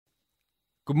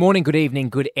Good morning, good evening,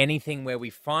 good anything where we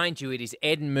find you. It is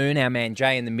Ed and Moon, our man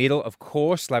Jay in the middle, of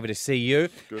course. Lovely to see you.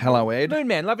 Hello, Ed. Moon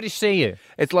man, lovely to see you.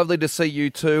 It's lovely to see you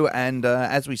too. And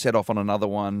as we set off on another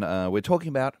one, we're talking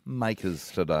about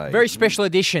makers today. Very special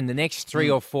edition. The next 3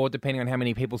 or 4, depending on how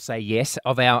many people say yes,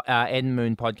 of our Ed and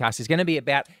Moon podcast is going to be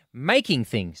about making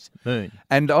things. Moon.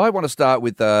 And I want to start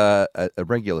with a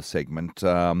regular segment.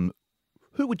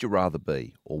 Who would you rather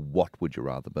be, or what would you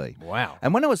rather be? Wow.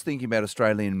 And when I was thinking about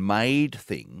Australian-made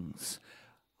things,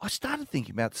 I started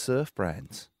thinking about surf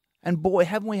brands. And boy,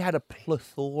 haven't we had a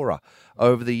plethora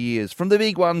over the years. From the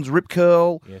big ones, Rip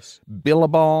Curl, Yes.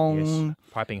 Billabong. Yes.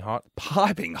 Piping hot.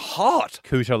 Piping Hot.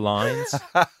 Cooter lines.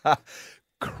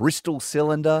 Crystal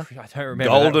Cylinder. I don't remember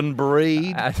Golden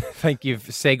Breed. I think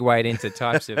you've segued into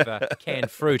types of canned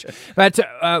fruit. But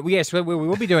yes, we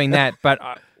will be doing that. But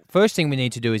first thing we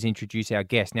need to do is introduce our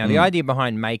guest. Now, the idea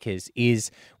behind Makers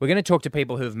is we're going to talk to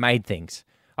people who have made things.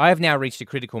 I have now reached a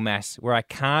critical mass where I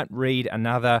can't read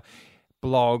another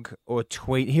blog or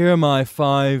tweet. Here are my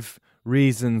 5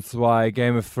 reasons why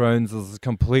Game of Thrones has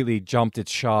completely jumped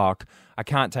its shark. I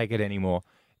can't take it anymore.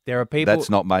 There are people... That's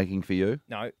not making for you?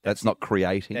 No. That's not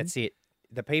creating? That's it.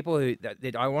 The people who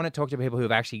I want to talk to people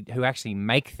who actually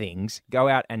make things, go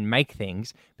out and make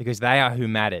things, because they are who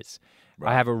matters.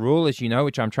 Right. I have a rule, as you know,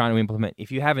 which I'm trying to implement.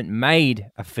 If you haven't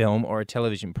made a film or a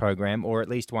television program or at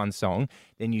least one song,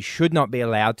 then you should not be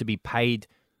allowed to be paid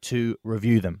to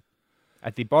review them.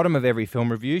 At the bottom of every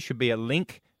film review should be a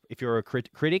link, if you're a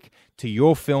critic, to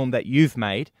your film that you've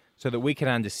made, so that we can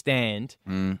understand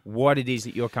what it is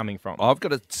that you're coming from. I've got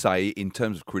to say, in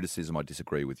terms of criticism, I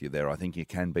disagree with you there. I think you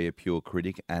can be a pure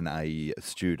critic and a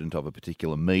student of a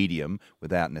particular medium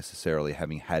without necessarily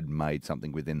having had made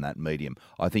something within that medium.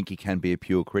 I think you can be a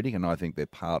pure critic, and I think they're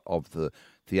part of the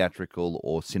theatrical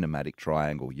or cinematic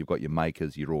triangle. You've got your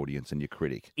makers, your audience, and your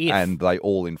critic, and they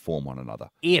all inform one another.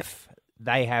 If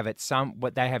they have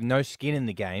they have no skin in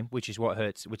the game, which is what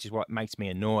hurts, which is what makes me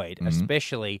annoyed,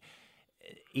 especially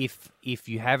if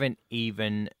you haven't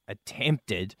even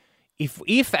attempted,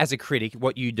 if as a critic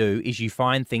what you do is you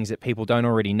find things that people don't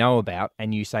already know about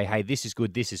and you say, hey, this is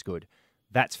good,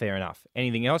 that's fair enough.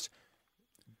 Anything else,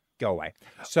 go away.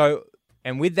 So,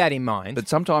 and with that in mind... But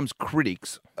sometimes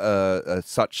critics are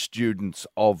such students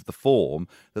of the form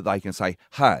that they can say,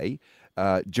 hey,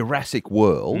 Jurassic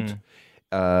World...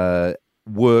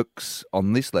 works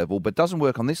on this level, but doesn't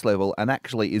work on this level, and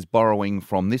actually is borrowing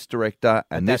from this director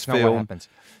and this film. That's not what happens.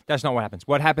 That's not what happens.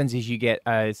 What happens is you get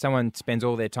someone spends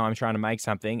all their time trying to make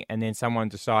something, and then someone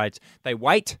decides, they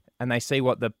wait and they see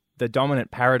what the dominant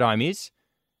paradigm is,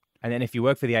 and then if you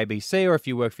work for the ABC or if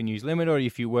you work for News Limited or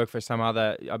if you work for some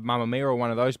other Mamma Mia or one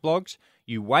of those blogs,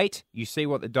 you wait, you see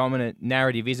what the dominant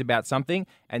narrative is about something,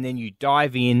 and then you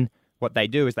dive in. What they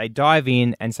do is they dive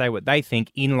in and say what they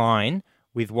think in line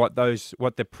with what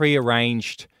the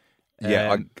prearranged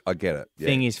I get it.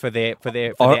 thing is for their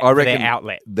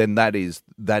outlet. Then that is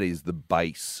the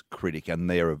base critic, and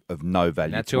they're of no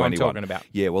value. That's to who anyone. I'm talking about.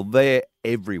 Yeah, well, they're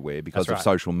everywhere because That's of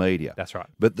right. social media. That's right.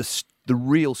 But the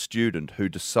real student who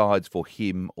decides for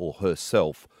him or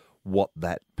herself what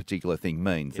that particular thing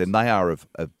means, then they are of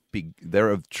they're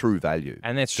of true value.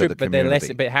 And that's true, but they're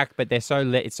less. But they're so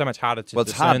it's so much harder to. Well,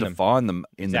 it's hard to find them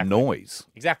in the noise.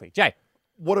 Exactly, Jay.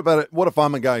 What about it? What if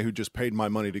I'm a guy who just paid my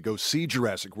money to go see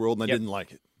Jurassic World and I didn't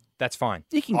like it? That's fine.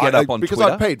 You can get up on because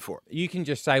Twitter. I paid for it. You can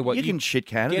just say what you can shit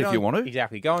can it if you want to.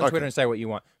 Exactly. Go on Twitter and say what you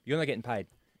want. You're not getting paid.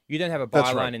 You don't have a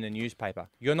byline in the newspaper.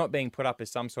 You're not being put up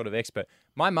as some sort of expert.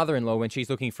 My mother-in-law, when she's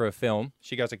looking for a film,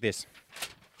 she goes like this.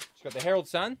 She's got the Herald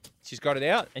Sun. She's got it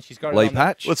out, and she's got it Lee on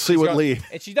Patch. Let's see what Lee.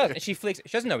 And she does. And she flicks.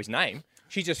 She doesn't know his name.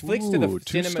 She just flicks to the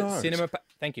cinema.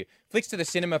 Thank you. Flicks to the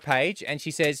cinema page, and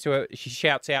she says to her. She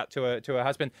shouts out to her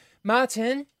husband,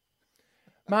 Martin,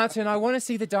 I want to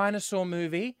see the dinosaur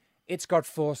movie. It's got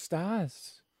 4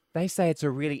 stars. They say it's a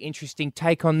really interesting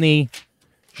take on the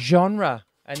genre.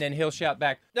 And then he'll shout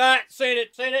back, nah, seen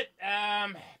it.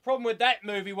 Problem with that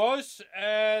movie was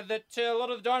that a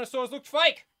lot of the dinosaurs looked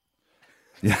fake.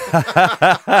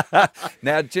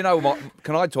 Now, do you know what?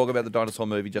 Can I talk about the dinosaur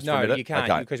movie just for a minute? No, you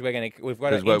can't, because we've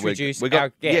got to introduce our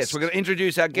guest. Yes, we're going to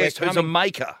introduce our guest, who's a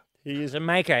maker. He is a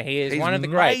maker. He's one of the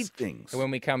made greats. Things. So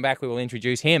when we come back, we will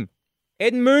introduce him.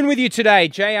 Ed and Moon with you today.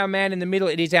 Jay, our man in the middle.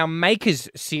 It is our Makers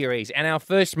series, and our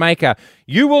first maker.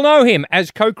 You will know him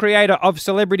as co-creator of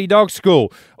Celebrity Dog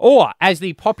School, or as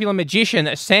the popular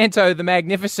magician Santo the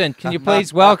Magnificent. Can you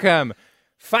please welcome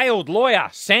failed lawyer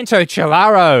Santo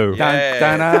Cilauro?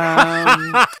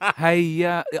 Yeah. Hey,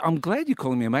 I'm glad you're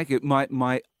calling me a maker.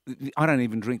 My I don't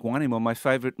even drink wine anymore. My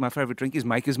favorite drink is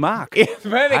Maker's Mark. Yeah,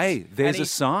 perfect. Hey, there's And a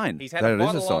sign. He's had That a is a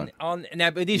bottle sign. on.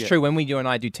 Now, but it is true. When you and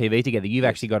I do TV together, you've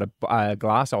actually got a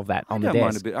glass of that on the I don't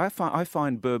mind a desk. bit. I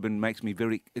find bourbon makes me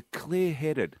very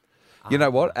clear-headed. You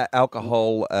know what?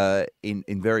 Alcohol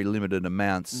in very limited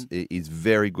amounts is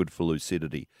very good for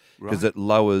lucidity because it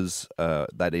lowers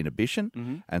that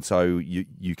inhibition, and so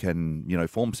you can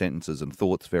form sentences and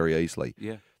thoughts very easily.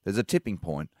 Yeah. There's a tipping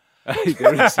point.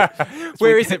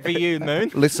 Where is it for you, Moon?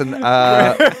 Listen,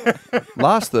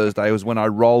 last Thursday was when I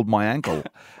rolled my ankle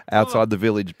outside the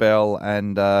village bell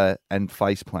and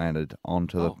face planted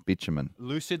onto the bitumen.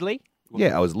 Lucidly?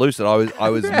 Yeah, I was lucid. I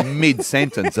was mid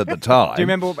sentence at the time. Do you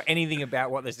remember anything about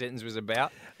what the sentence was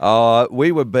about?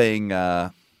 We were being,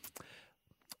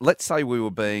 let's say,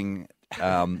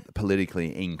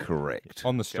 politically incorrect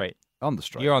On the street. on the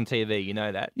street. You're on TV, you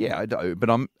know that. Yeah, I do, but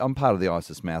I'm part of the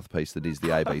ISIS mouthpiece that is the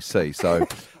ABC, so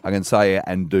I can say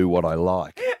and do what I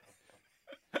like.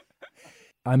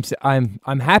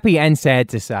 I'm happy and sad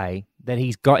to say that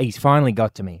he's finally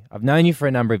got to me. I've known you for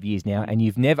a number of years now, and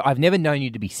I've never known you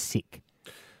to be sick.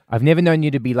 I've never known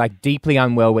you to be like deeply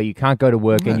unwell where you can't go to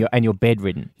work and you're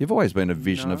bedridden. You've always been a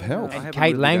vision of health. I haven't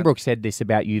Kate really Langbrook said this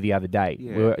about you the other day.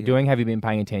 Yeah, we were yeah. doing Have You Been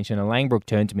Paying Attention? And Langbrook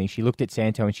turned to me. She looked at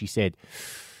Santo and she said,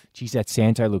 geez, that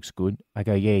Santo looks good. I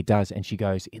go, yeah, he does. And she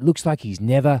goes, it looks like he's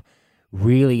never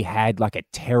really had like a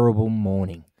terrible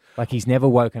morning. Like he's never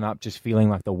woken up just feeling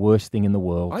like the worst thing in the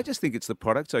world. I just think it's the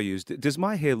products I use. Does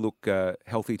my hair look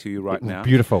healthy to you right now?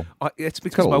 Beautiful. It's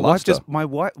because got a luster. my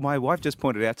wife just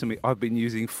pointed out to me I've been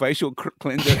using facial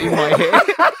cleanser in my hair.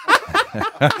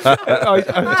 I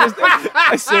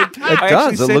said,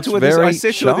 does. It looks very I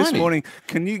said to her this shiny. morning,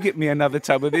 can you get me another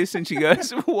tub of this? And she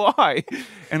goes, why?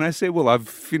 And I said, well, I've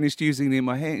finished using it in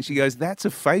my hair. And she goes, that's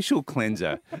a facial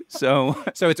cleanser. So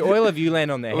It's oil of Ulan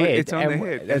on the head. It's on the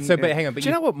head. And so, but hang on. But Do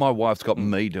you know what my wife's got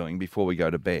me doing before we go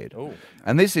to bed? Oh.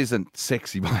 And this isn't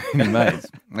sexy by any means.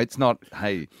 It's not,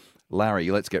 hey,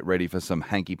 Larry, let's get ready for some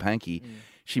hanky-panky.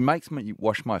 She makes me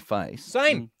wash my face.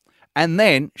 Same. And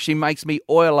then she makes me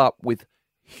oil up with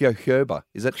jojoba.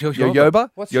 Is it Jojoba? jojoba?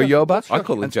 What's Jojoba? I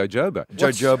call it jojoba.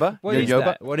 Jojoba? What is Jojoba?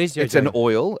 that? What is It's an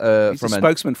oil He's from a an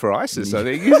spokesman for ISIS, I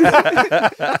think.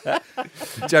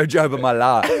 jojoba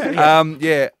mala.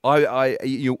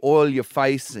 You oil your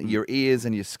face, your ears,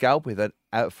 and your scalp with it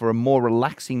for a more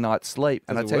relaxing night's sleep.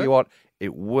 And I Does it tell you work? what,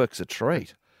 it works a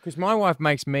treat. Because my wife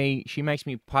makes me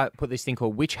put this thing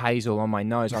called witch hazel on my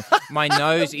nose. My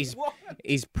nose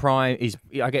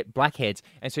I get blackheads,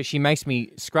 and so she makes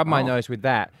me scrub my nose with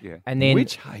that. Yeah. And then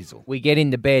Witch hazel. we get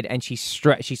into bed, and she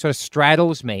sort of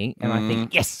straddles me, and I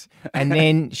think yes. And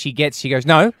then she goes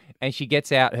no, and she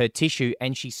gets out her tissue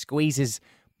and she squeezes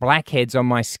blackheads on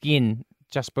my skin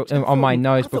on my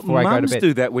nose before I go to Mums bed.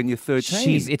 do that when you're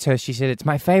 13. She said it's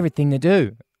my favorite thing to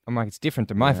do. I'm like, it's different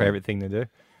to my favorite thing to do.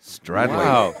 Straddling.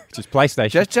 Wow. Just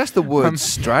PlayStation. Just the word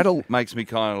straddle makes me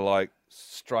kind of like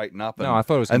straighten up and, No, I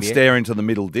thought it was gonna and be stare into the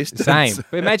middle distance. Same.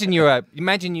 But imagine you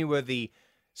were the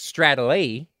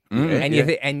straddlee, and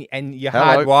you're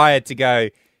Hello. hardwired to go.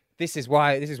 This is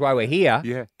why we're here.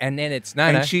 Yeah. And then it's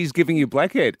And she's giving you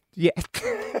blackhead. yeah.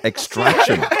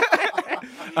 Extraction.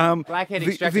 Blackhead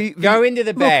extraction. Go into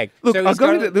the bag. Look, So I, he's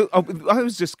got I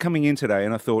was just coming in today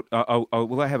and I thought,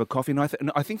 will I have a coffee?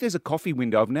 And I think there's a coffee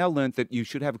window. I've now learned that you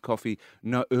should have a coffee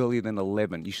no earlier than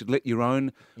 11. You should let your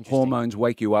own hormones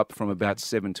wake you up from about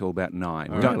 7 till about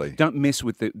 9. Really? Don't mess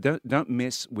with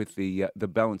the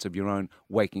balance of your own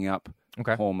waking up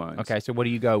hormones. Okay, so what do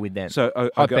you go with then? So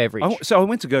Hot beverage. So I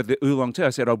went to go to the oolong tea. I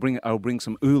said I'll bring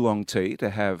some oolong tea to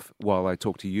have while I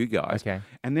talk to you guys. Okay.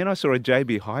 And then I saw a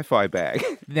JB Hi-Fi bag.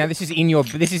 Now this is in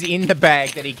the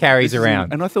bag that he carries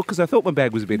around. And I thought my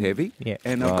bag was a bit heavy. Yeah.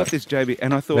 And I've got this JB,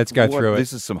 and I thought, Let's go through it.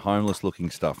 This is some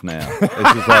homeless-looking stuff now.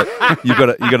 It's just like you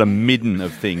got a midden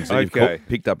of things that Okay. you've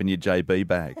picked up in your JB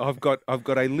bag. I've got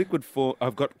a liquid form.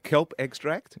 I've got kelp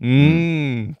extract.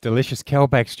 Delicious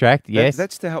kelp extract. Yes.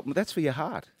 That's to help. That's for your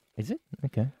heart. Is it?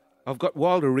 Okay. I've got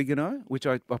wild oregano, which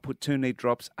I put 2 neat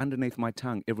drops underneath my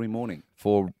tongue every morning.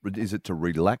 Is it to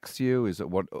relax you? Is it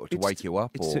to wake you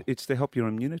up? It's to help your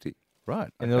immunity.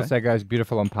 Right. And it okay. also goes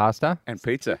beautiful on pasta. And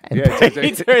pizza.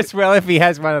 Pizza as well if he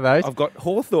has one of those. I've got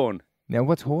hawthorn. Now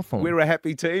what's hawthorn? We're a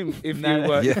happy team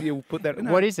if you put that.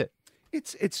 No, What is it?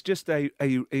 It's just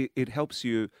it helps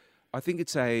you. I think it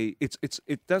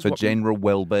does For what general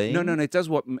well-being? No. It does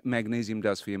what magnesium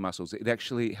does for your muscles. It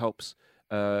actually helps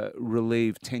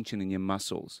relieve tension in your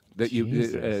muscles that you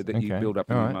Jesus. that you build up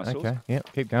in All your right, muscles. Okay, yep,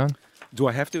 keep going. Do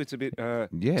I have to? It's a bit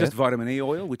just vitamin E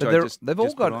oil, which But they've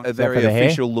all got a that very for the hair?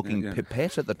 official-looking Yeah.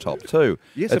 pipette at the top too.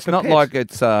 Yes, a it's not pipette. like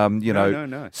it's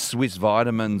No. Swiss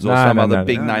Vitamins or No, some no, other no,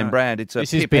 big no, name no. brand. It's a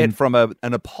This has pipette been- from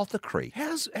an apothecary.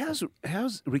 How's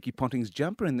Ricky Ponting's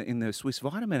jumper in the Swiss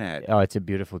vitamin ad? Oh, it's a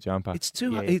beautiful jumper. It's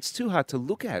too Yeah. it's too hard to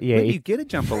look at. Yeah, Where do it- you get a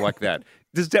jumper like that?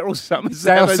 Does Daryl Summers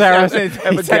Sale, have Sarah a says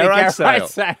have a he's had garage sale?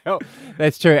 sale.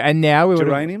 That's true. And now we would.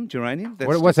 Geranium.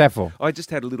 What's that for? I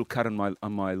just had a little cut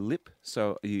on my lip,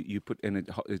 so you put and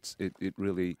it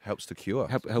really Helps to cure.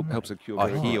 helps a cure. I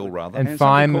very heal well. rather. And And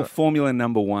fine- something called Formula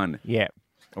Number One. Yeah.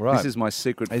 All right. This is my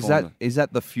secret Is formula.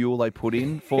 that the fuel they put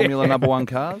in Formula Number One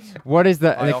cars? What is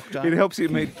the? High It octane? helps you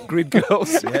meet grid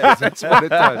girls. Yeah, that's what it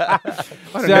does. I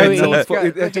don't So know. it's It's- got-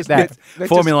 it look at just- that. that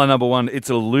Formula Number One. It's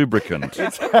a lubricant.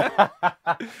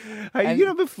 Hey,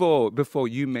 before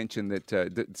you mentioned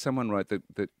that someone wrote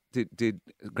that did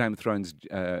Game of Thrones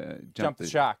Jump the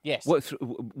shark. Yes. What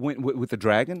with the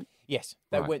dragon? Yes.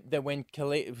 Right. That when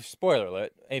spoiler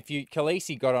alert,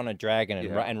 Khaleesi got on a dragon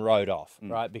and rode off,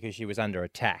 right, because she was under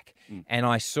attack. And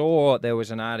I saw there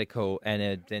was an article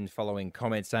and then following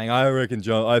comments saying,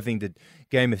 I think that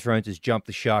Game of Thrones has jumped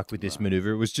the shark with this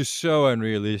maneuver. It was just so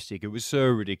unrealistic. It was so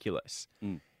ridiculous.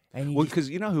 And you Well, just- because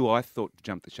you know who I thought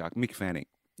jumped the shark? Mick Fanning.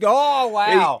 oh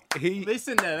wow! He-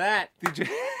 Listen to that. Did you?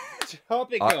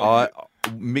 Topical.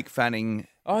 Mick Fanning.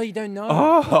 Oh, you don't know?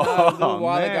 Oh, a little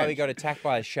while ago, man. he got attacked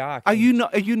by a shark. Are you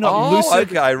not Oh, lucid?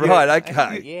 okay, right,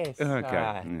 okay. Yes.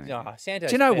 Okay. Santo's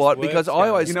Do you know best what? work's Because I going.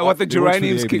 always You know what? The He works for the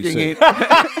geranium's kicking in.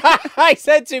 ABC. I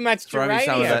said too much Throw me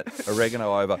some of geranium. that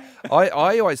oregano over.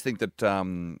 I always think that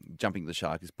jumping the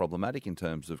shark is problematic in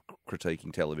terms of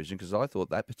critiquing television because I thought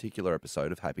that particular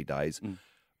episode of Happy Days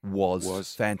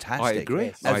was fantastic. I agree.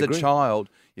 Yes. As I a agree. child,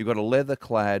 you've got a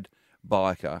leather-clad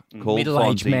biker called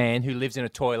Middle-aged Fonzie. man who lives in a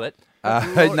toilet.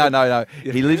 No.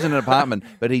 He lives in an apartment,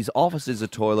 but his office is a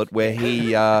toilet where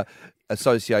he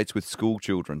associates with school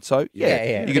children. So,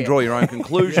 Yeah, you can draw your own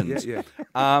conclusions. Yeah.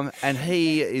 And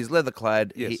he is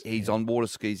leather-clad. Yes. He's on water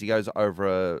skis. He goes over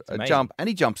a amazing. jump, and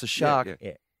he jumps a shark.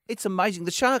 Yeah. It's amazing.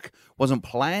 The shark wasn't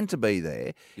planned to be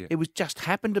there. Yeah. It was just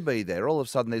happened to be there. All of a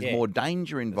sudden, there's Yeah. more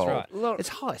danger involved. right. It's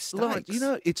high stakes.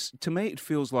 Lawrence, it's to me it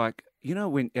feels like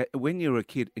when you're a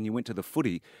kid and you went to the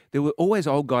footy, there were always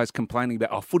old guys complaining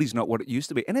about footy's not what it used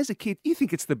to be. And as a kid, you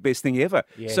think it's the best thing ever.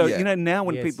 Yeah. So Yeah. now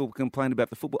when Yes. people complain about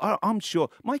the football, I'm sure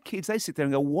my kids they sit there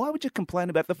and go, "Why would you complain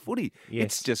about the footy? Yes.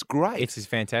 It's just great." It's just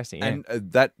fantastic. Yeah. And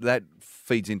that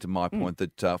feeds into my point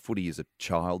that footy is a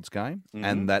child's game,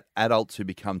 and that adults who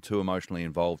become too emotionally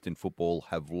involved in football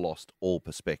have lost all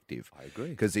perspective. I agree.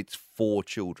 Because it's for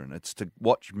children. It's to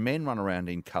watch men run around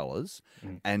in colours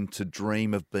and to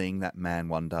dream of being that man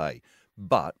one day.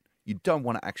 But you don't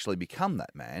want to actually become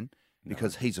that man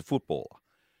because he's a footballer.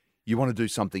 You want to do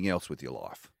something else with your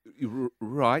life.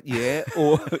 Right? Yeah.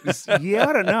 Or yeah,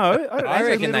 I don't know. I As a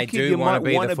reckon little they kid, do you wanna might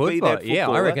be the wanna footballer. that Yeah, I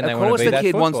footballer. reckon they Of wanna course, be that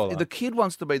footballer. the kid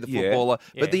wants to be the Yeah. footballer,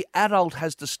 Yeah. but the adult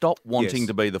has to stop wanting Yes.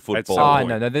 to be the That's footballer. Oh point.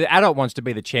 no, the adult wants to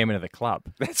be the chairman of the club.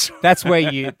 That's That's where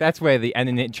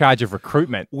and in charge of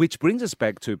recruitment. Which brings us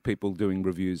back to people doing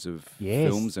reviews of Yes.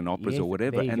 films and operas Yes, or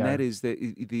whatever, there you and go. that is that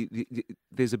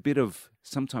there's a bit of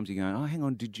sometimes you go, oh, hang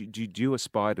on, did you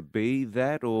aspire to be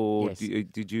that, or Yes.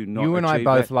 did you not? You and I achieve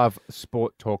both that? love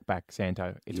sport talkback,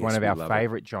 Santo. It's one Yes, of we our love it.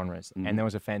 favourite genres. And there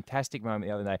was a fantastic moment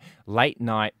the other day, late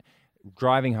night,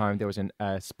 driving home. There was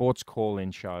a sports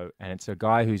call-in show, and it's a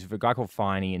guy called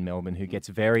Finey in Melbourne who gets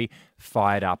very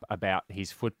fired up about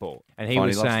his football. And he Finey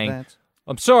was loves saying, that.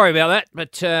 "I'm sorry about that,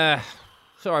 but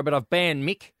I've banned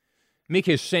Mick. Mick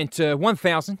has sent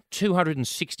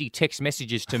 1,260 text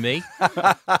messages to me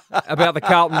about the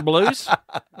Carlton Blues.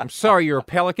 I'm sorry, you're a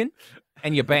Pelican,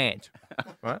 and you're banned."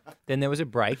 Right? Then there was a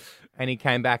break, and he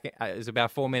came back. It was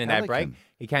about 4 minutes that break. Pelican.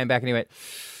 He came back and he went,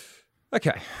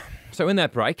 "Okay, so in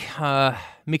that break,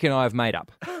 Mick and I have made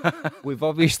up. We've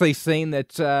obviously seen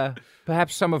that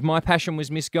perhaps some of my passion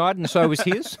was misguided, and so was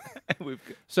his.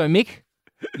 So, Mick,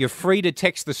 you're free to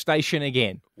text the station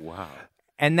again." Wow.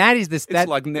 And that is this. It's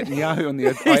like Netanyahu and the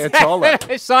Ayatollah.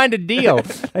 They signed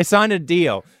a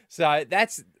deal. So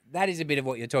that is a bit of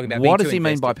what you're talking about. What being does too he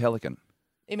mean by invested. Pelican?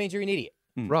 It means you're an idiot.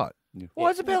 Right. Why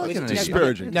is a pelican an It's idiot?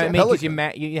 disparaging. No, It's it a means because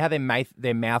pelican. you have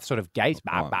their mouth sort of gapes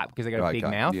because they got a big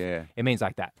Okay. mouth. Yeah. It means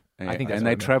like that. I think that's and what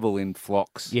they it means. travel in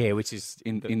flocks. Yeah, which is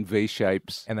In V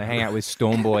shapes. and they hang out with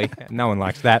Stormboy. No one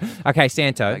likes that. Okay,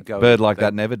 Santo. They go- Bird like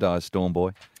that never dies, Storm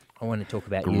Boy. I want to talk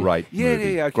about you. Great Yeah,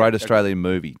 movie. yeah, okay. Great Australian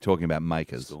movie talking about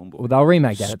makers. Well, they'll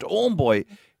remake that. Storm Boy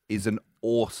is an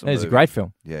awesome It's a movie. great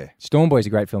film. Yeah. Stormboy is a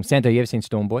great film. Santo, you ever seen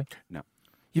Stormboy? No.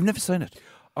 You've never seen it?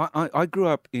 I grew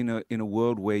up in a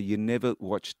world where you never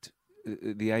watched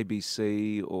the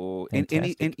ABC or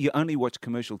any you only watched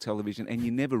commercial television, and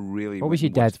you never really. What was your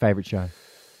dad's favourite show?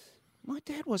 My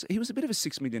dad was a bit of a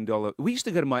 $6 million. We used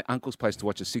to go to my uncle's place to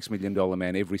watch a $6 Million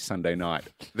Man every Sunday night.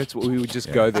 That's what we would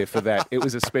just go there for that. It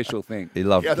was a special thing. He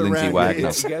loved Gather Lindsay round, Wagner.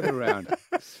 yes. Gather around.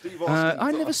 Steve Austin.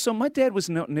 I never saw. My dad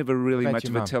was never really About much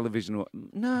your of a mum? television.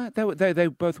 No, they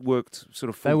both worked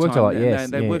sort of full They worked a time. lot, yes,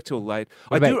 They yeah. worked till late.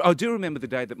 What about- I do remember the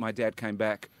day that my dad came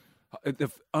back.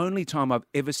 The only time I've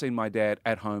ever seen my dad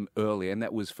at home early, and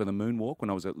that was for the moonwalk when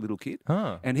I was a little kid.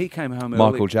 Oh. And he came home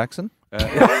Michael early. Jackson. It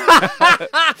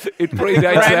predates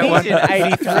that one. in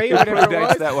 83, whatever it Predates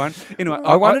was. that one. Anyway,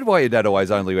 I wondered why your dad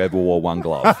always only ever wore one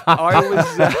glove. I was.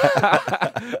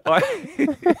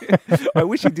 I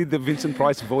wish he did the Vincent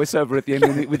Price voiceover at the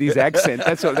end with his accent.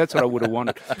 That's what I would have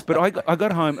wanted. But I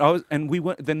got home.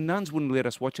 The nuns wouldn't let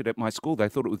us watch it at my school. They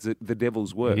thought it was the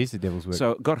devil's work. It is the devil's work.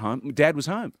 So got home. Dad was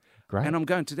home. Great. And I'm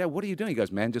going to Dad. What are you doing? He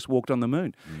goes, man, just walked on the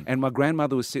moon. And my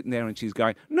grandmother was sitting there, and she's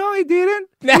going, no, he didn't.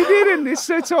 He didn't.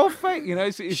 It's all fake. You know.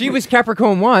 She was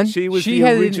Capricorn 1. She was the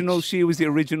original. She was the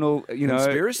original. You know,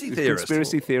 Conspiracy theorist.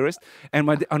 Conspiracy theorist. And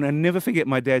I never forget.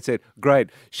 My dad said, "Great.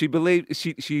 She believes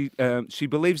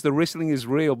the wrestling is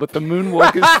real, but the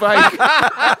moonwalk is fake."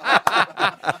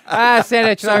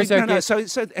 Senator.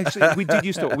 So actually, we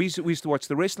used to watch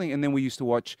the wrestling, and then we used to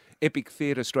watch epic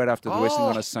theatre straight after the wrestling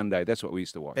on a Sunday. That's what we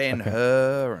used to watch.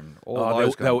 Ben-Hur and all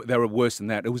those guys. They were worse than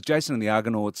that. It was Jason and the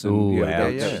Argonauts, and Ooh,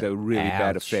 they were really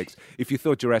bad Ouch. effects. If you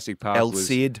thought Jurassic Park El was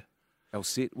Cid. El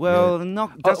Cid, well,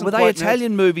 not doesn't Were they quite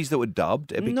Italian movies that were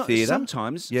dubbed epic No, theatre?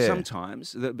 Sometimes, Yeah.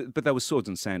 but they were swords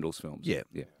and sandals films. Yeah.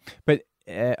 yeah. But,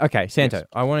 okay, Santo, Yes.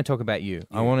 I want to talk about you.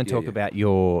 I want to yeah, talk yeah. about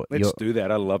your... Let's do that.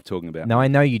 I love talking about. No, I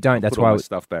know you don't. That's put all why my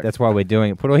stuff back. That's why we're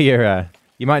doing it. Put all your.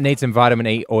 You might need some vitamin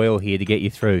E oil here to get you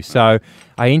through. So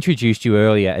I introduced you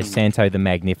earlier as Santo the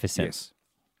Magnificent. Yes.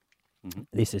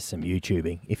 This is some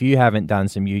YouTubing. If you haven't done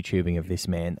some YouTubing of this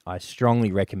man, I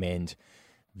strongly recommend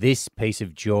this piece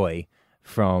of joy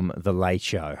from The Late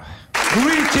Show.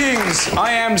 Greetings,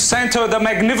 I am Santo the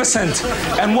Magnificent,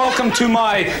 and welcome to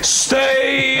my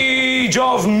stage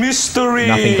of mystery.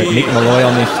 Nothing but Nick Malloy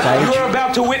on this stage. You're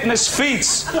about to witness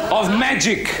feats of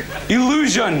magic,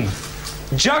 illusion,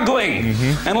 juggling,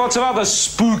 and lots of other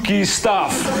spooky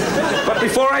stuff. But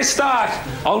before I start,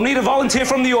 I'll need a volunteer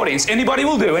from the audience. Anybody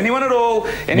will do. Anyone at all.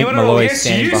 Anyone at all. Malloy Yes,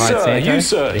 stands you behind sir. Santo. You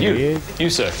sir. There he is. You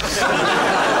sir.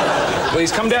 Please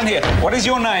come down here. What is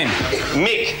your name?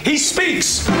 Mick. He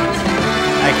speaks.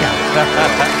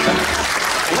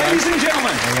 Ladies and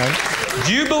gentlemen,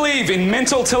 do you believe in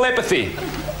mental telepathy?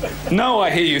 No,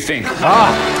 I hear you think. Santo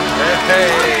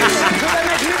the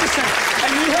Magnificent,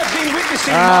 and you have been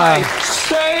witnessing my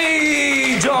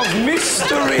stage of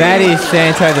mystery. That is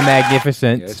Santo the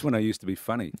Magnificent. Yeah, that's when I used to be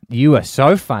funny. You are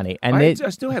so funny. And I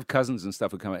then- still have cousins and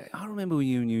stuff who come out. I remember when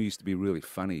you used to be really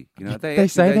funny. You know, They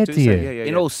say that do to you? Yeah.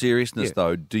 In all seriousness, Yeah.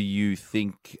 though, do you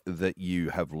think that you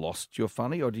have lost your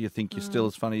funny, or do you think you're still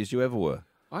as funny as you ever were?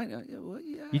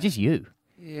 You're just you.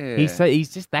 Yeah. He's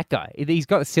just that guy. He's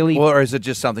got silly... Or is it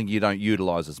just something you don't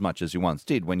utilise as much as you once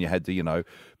did when you had to,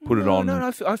 put it on?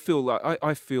 No, I feel like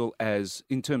I feel as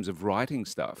in terms of writing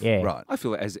stuff. Yeah. Right. I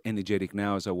feel as energetic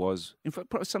now as I was. In fact,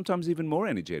 sometimes even more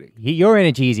energetic. Your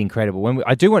energy is incredible.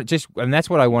 And that's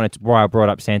what I wanted. Why I brought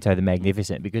up Santo the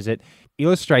Magnificent, because it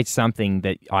illustrates something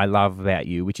that I love about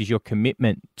you, which is your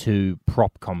commitment to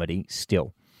prop comedy.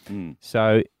 Still,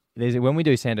 so when we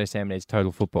do Santo Samanez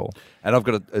Total Football, And I've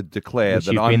got to declare Which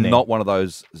that you've I'm been there. not one of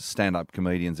those stand-up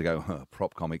comedians that go,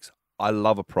 prop comics. I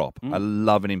love a prop. I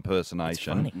love an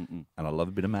impersonation. And I love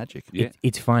a bit of magic. Yeah.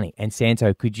 it's funny. And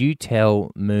Santo, could you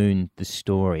tell Moon the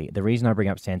story? The reason I bring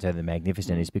up Santo the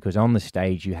Magnificent is because on the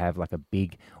stage you have like a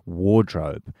big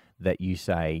wardrobe that you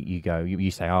say,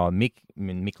 oh,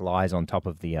 Mick lies on top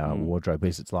of the wardrobe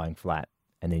because it's lying flat.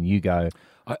 And then you go,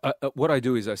 What I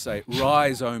do is I say,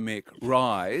 rise, O Mick,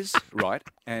 rise, right?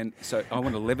 And so I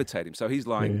want to levitate him. So he's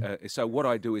lying. So what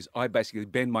I do is I basically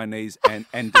bend my knees and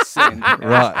descend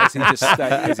Right. as he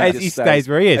just stays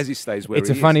where he is. As he stays where it's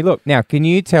he a is. funny look. Now, can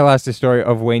you tell us the story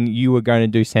of when you were going to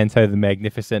do Santo the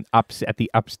Magnificent at the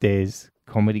Upstairs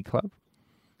Comedy Club?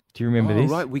 Do you remember this?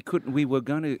 Right, we couldn't. We were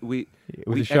going to.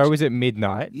 The show was at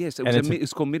midnight. Yes, and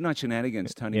it's called Midnight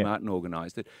Shenanigans. Tony Martin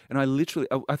organised it, and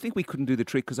I think we couldn't do the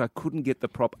trick because I couldn't get the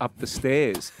prop up the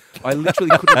stairs. I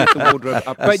literally couldn't get the wardrobe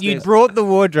up the stairs. But you brought the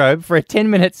wardrobe for a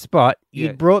 10-minute spot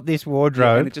You brought this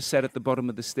wardrobe. and it just sat at the bottom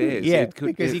of the stairs. Yeah, It could-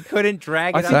 because he couldn't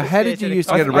drag it. So up the how did stairs you and used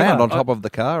to it- get around on top of the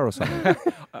car or something?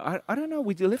 I don't know.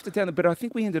 We left it down there, but I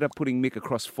think we ended up putting Mick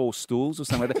across 4 stools or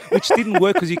something like that, which didn't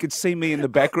work because you could see me in the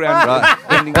background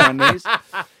bending my knees.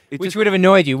 Which would have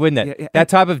annoyed you, wouldn't it? Yeah. That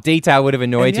type of detail would have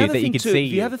annoyed you, And the other that you thing could too, see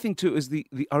The you. other thing too is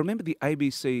I remember the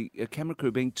ABC camera crew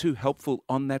being too helpful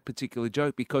on that particular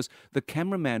joke because the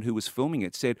cameraman who was filming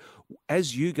it said,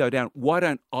 "As you go down, why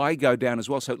don't I go down as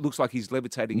well? So it looks like he's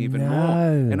levitating even more."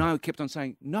 And I kept on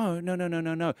saying, "No.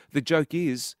 The joke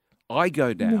is." I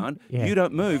go down, you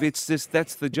don't move. It's just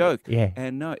that's the joke. Yeah.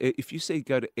 And no, if you see it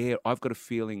go to air, I've got a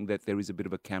feeling that there is a bit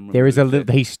of a camera. There is a move little.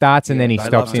 there. He starts and then he They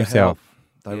stops love to himself.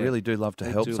 help. They really do love to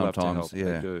They help do love to sometimes. help.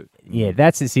 They do. Yeah,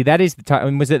 that's it. See, that is the time. I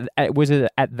mean, was it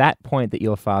at that point that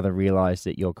your father realised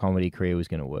that your comedy career was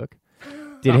going to work?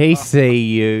 Did he see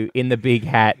you in the big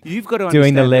hat You've got to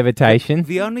doing the understand that levitation?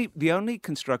 The only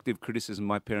constructive criticism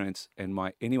my parents and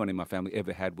anyone in my family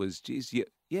ever had was, geez,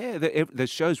 the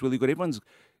show's really good.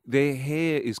 Their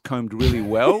hair is combed really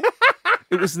well.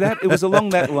 It was along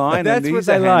that line. That's and what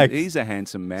they liked. He's a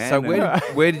handsome man. So and,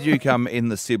 where did you come in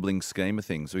the sibling scheme of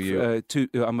things? Were you?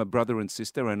 I'm a brother and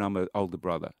sister, and I'm an older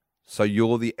brother. So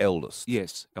you're the eldest,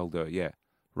 Yes, elder. Yeah.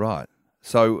 right?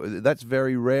 So that's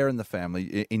very rare in the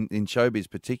family, in showbiz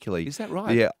particularly. Is that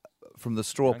right? Yeah. From the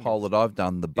straw poll that I've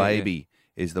done, the Yeah, yeah. baby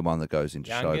is the one that goes into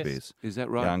Youngest. showbiz. Is that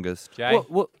right? Youngest. Jay?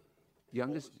 What?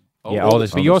 Youngest. Yeah,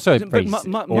 oldest. But you're also But pretty.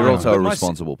 You're also a but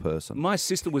responsible person. My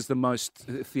sister was the most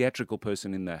theatrical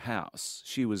person in the house.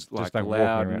 She was Just like like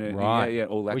loud walking and around. Right. yeah,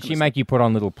 all that. Would kind she of make you put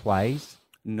on little plays?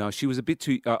 No, she was a bit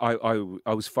too.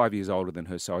 I was 5 years older than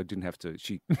her, so I didn't have to.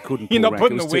 She couldn't. You're pull not rank.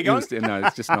 putting It was the wig too- it was- No,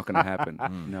 it's just not going to happen.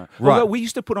 No. Right. Although we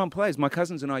used to put on plays. My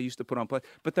cousins and I used to put on plays,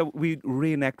 but we'd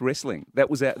reenact wrestling.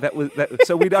 That was that.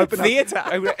 So we'd open Theatre.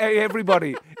 up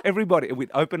everybody.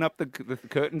 We'd open up the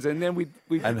curtains, and then we'd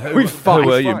And we'd who fight.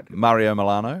 were you? Mario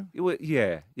Milano?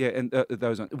 Yeah, and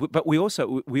those. But we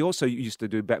also used to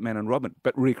do Batman and Robin,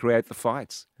 but recreate the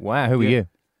fights. Wow, who were you?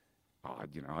 Oh,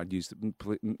 I'd use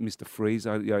Mr. Freeze.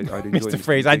 I'd enjoy Mr.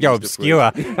 Freeze. I'd go Mr.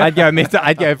 obscure.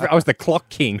 Freeze. I was the clock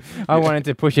king. I wanted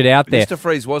to push it out there. Mr.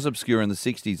 Freeze was obscure in the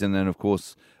 60s and then, of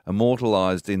course,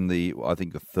 immortalised in I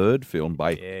think, the third film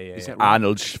by Is that right?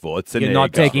 Arnold Schwarzenegger. You're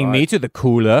not taking me to the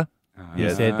cooler. He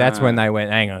Yes. said that's when they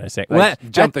went, hang on a sec. They Well,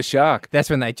 jumped the shark.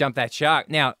 that's when they jumped that shark.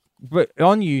 Now, but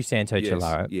on you, Santo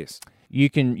Cilauro, Yes.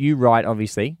 you write,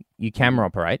 obviously, you camera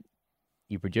operate,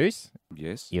 you produce,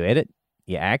 Yes. you edit,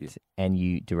 you act, and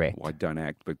you direct. Well, I don't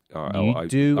act, but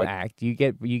You I act. You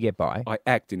get by. I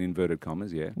act in inverted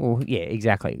commas. Yeah. Well, yeah,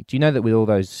 exactly. Do you know that with all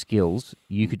those skills,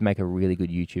 you could make a really good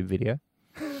YouTube video?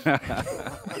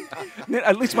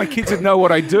 At least my kids would know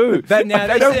what I do. But now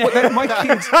They don't- my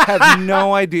kids have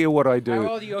no idea what I do. How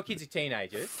old are your kids? Are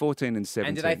teenagers? 14 and 17.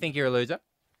 And do they think you're a loser?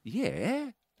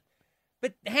 Yeah.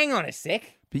 But hang on a sec.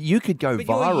 But you could go But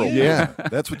you're viral. you. Yeah,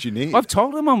 that's what you need. I've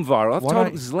told them I'm viral. I've Why told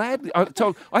don't-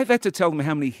 Zlad. I've had to tell them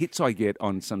how many hits I get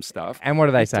on some stuff. And what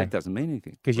do they say? That doesn't mean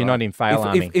anything. Because you're not in fail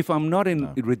army. If I'm not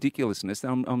in ridiculousness,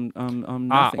 I'm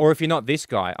nothing. Or if you're not this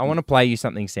guy, I want to play you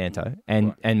something, Santo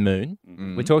and Moon.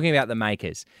 We're talking about the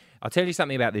makers. I'll tell you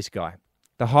something about this guy.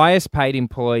 The highest paid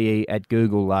employee at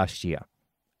Google last year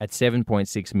at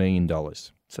 $7.6 million.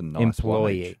 It's a nice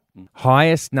Employee. wage.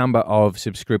 Highest number of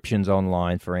subscriptions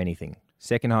online for anything.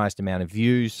 Second highest amount of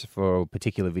views for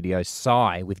particular videos.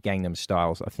 Psy with Gangnam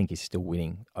Styles, I think, is still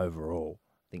winning overall.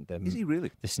 I think Is he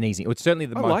really? the sneezing. It's certainly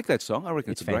the I most. like that song. I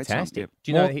reckon It's it's a great fantastic. song.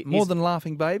 Do you know More than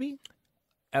Laughing Baby?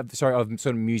 of sort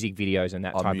of music videos and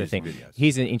that Oh, type of music thing. videos.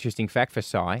 Here's an interesting fact for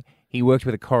Psy. He worked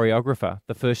with a choreographer.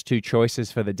 The first two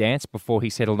choices for the dance before he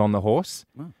settled on the horse,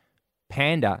 Oh.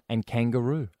 panda and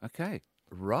kangaroo. Yeah. Okay.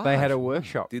 Right. They had a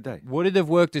workshop. Did they? Would it have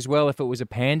worked as well if it was a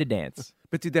panda dance?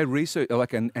 But did they research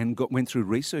went through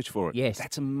research for it? Yes.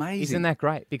 That's amazing. Isn't that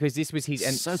great? Because this was his...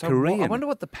 And So So Korean. I wonder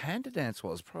what the panda dance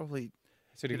was. Probably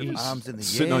sort of bit of arms in the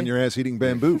Sitting air. on your ass eating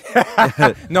bamboo.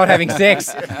 not having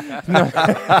sex. No.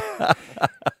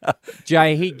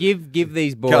 Jay, give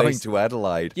these boys... Going to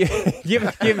Adelaide.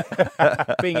 give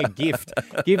being a gift.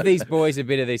 Give these boys a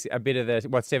bit of the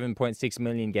what 7.6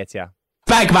 million gets you.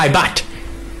 Bag my butt.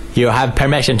 You have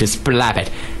permission to slap it.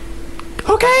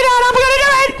 Okay, Dad, I'm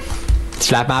gonna do it.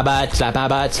 Slap my butt, slap my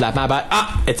butt, slap my butt.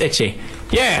 Ah, it's itchy.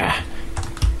 Yeah.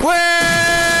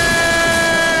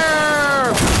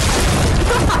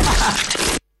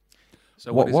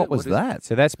 So What was that?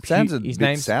 So that's Sounds a his bit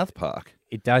name's South Park.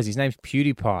 It does. His name's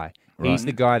PewDiePie. He's Right.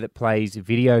 the guy that plays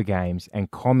video games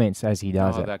and comments as he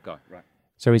does Oh, it. that guy. Right.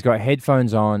 So he's got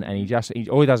headphones on and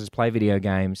all he does is play video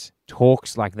games,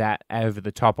 talks like that over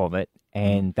the top of it,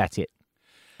 and that's it.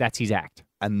 That's his act.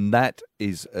 and that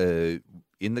is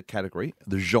in the category,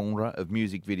 the genre of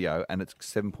music video, and it's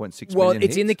 7.6 Well, million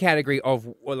it's in the hits. category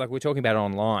of, well, like we're talking about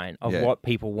online, of Yeah. what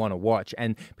people want to watch.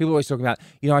 And people always talk about,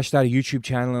 I started a YouTube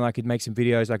channel and I could make some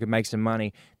videos, I could make some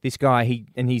money. This guy,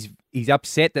 he's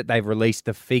upset that they've released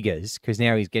the figures because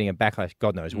now he's getting a backlash,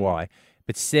 God knows why.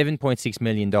 But $7.6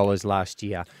 million last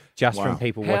year just from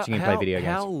people watching him play video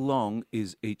games. How long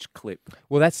is each clip?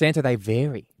 Well, that's Santa. They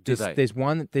vary. Do There's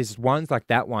ones like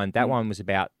that one. That one was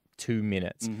about 2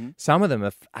 minutes. Some of them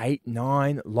are 8,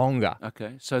 9 longer.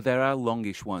 Okay, so there are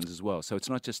longish ones as well. So it's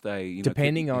not just a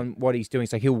Depending on what he's doing.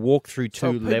 So he'll walk through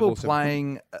So two people levels.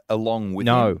 playing along with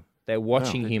No, him. they're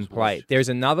watching they him just play. watch. There's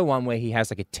another one where he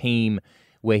has like a team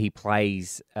where he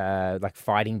plays like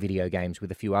fighting video games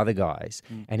with a few other guys,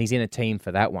 and he's in a team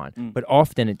for that one. But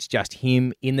often it's just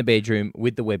him in the bedroom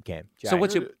with the webcam. So Jay.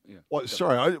 what's your? Well,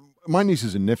 sorry, my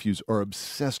nieces and nephews are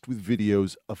obsessed with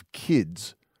videos of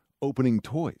kids opening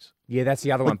toys. Yeah, that's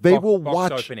the other one. Like they Box- will box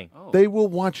watch. opening. They will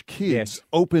watch kids Yes.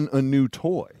 open a new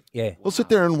toy. Yeah. They'll sit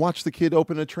there and watch the kid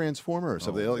open a transformer or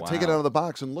something. They'll take it wow. out of the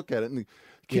box and look at it, and the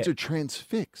kids Yeah. are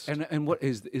transfixed. And what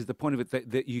is the point of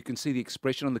it that you can see the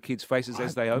expression on the kids' faces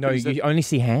as they open? No, Is that- you only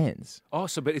see hands.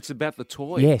 but it's about the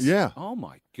toy. Yes. Yeah. Oh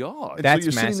my god. And That's so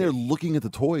you're sitting there massive. looking at the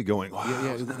toy, going, "Wow,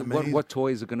 Yeah, isn't that yeah. amazing?" What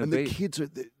toy is it going to and be? the kids are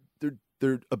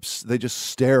they just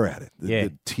stare at it. Yeah.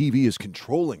 The TV is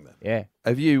controlling them. Yeah.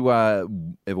 Have you ever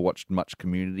watched much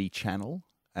Community Channel?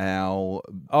 Our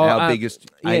Oh, biggest...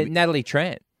 Yeah, Natalie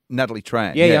Tran. Natalie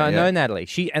Tran. Yeah, I know Natalie.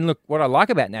 And look, what I like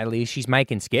about Natalie is she's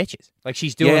making sketches. Like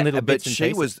she's doing little but bits and she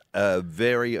pieces. was a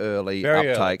very early Very early,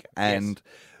 uptake yes. and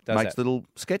Does makes that. little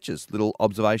sketches, little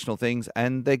observational things,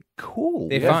 and they're cool.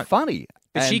 They're fun. funny.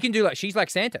 But she And- can do she's like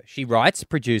Santa. She writes,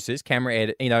 produces, camera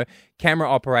edit, camera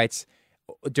operates,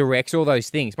 directs, all those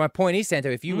things. My point is,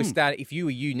 Santa, if you were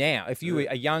you now, if you were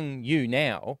a young you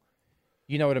now,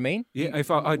 you know what I mean? Yeah, if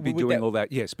I'd be would doing that- all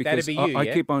that, yes, because be you, I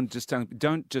yeah? keep on just telling,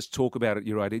 don't just talk about it.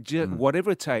 You're right.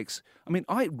 Whatever it takes. I mean,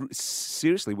 I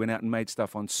seriously went out and made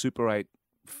stuff on Super 8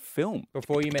 film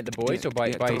Before you met the boys or by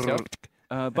yourself?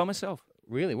 by myself.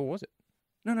 Really? What was it?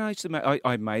 No, I used to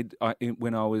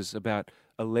when I was about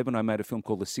 11. I made a film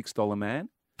called The $6 Man.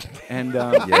 And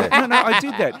no, I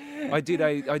did that.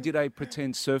 I did a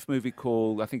pretend surf movie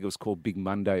called, I think it was called Big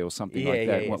Monday or something like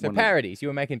that. Yeah. So parodies. You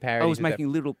were making parodies. I was of that. making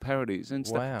little parodies and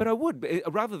stuff. Wow. But I would,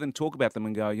 rather than talk about them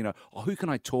and go, who can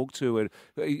I talk to? And,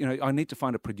 I need to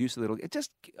find a producer that'll,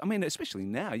 especially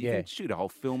now, you can shoot a whole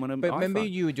film on an But iPhone. remember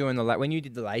you were doing when you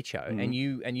did the Late Show and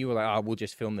you were like, oh, we'll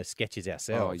just film the sketches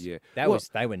ourselves. Oh yeah, They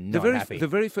were not happy. The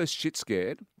very first Shit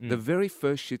Scared,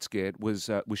 was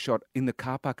shot in the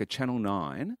car park at Channel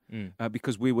 9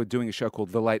 because we were doing a show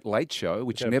called The Late Late Show,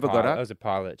 which never got up. That was a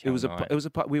pilot. It was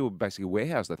we were basically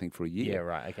warehoused, I think, for a year. Yeah,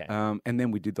 right. Okay. And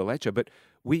then we did the Late Show, but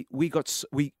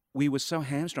we were so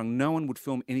hamstrung. No one would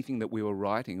film anything that we were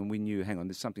writing, and we knew, hang on,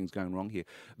 there's something's going wrong here.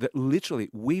 That literally,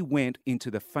 we went into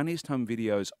the Funniest Home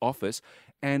Videos office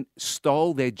and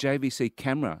stole their JVC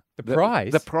camera. The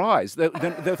prize? The prize. The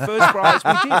first prize.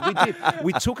 We did.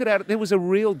 We took it out. There was a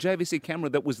real JVC camera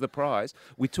that was the prize.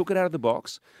 We took it out of the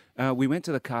box. We went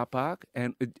to the car park,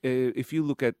 and if you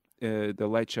look at the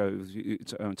Late Show,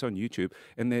 it's on YouTube,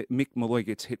 and Mick Malloy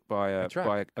gets hit by a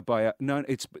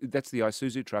that's the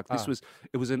Isuzu truck.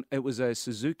 It was a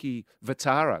Suzuki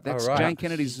Vitara. That's right. Jane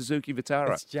Kennedy's Suzuki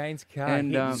Vitara. It's Jane's car.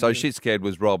 And, So Shit Scared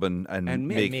was Robin and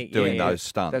Mick. Mick doing yeah. those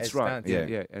stunts. That's right. stunts,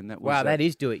 Yeah. And that was wow, that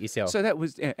is do it yourself. so that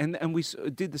was and we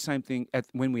did the same thing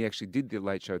when we actually did the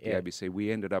Late Show at the Yeah. ABC.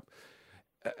 We ended up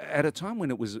at a time when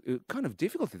it was kind of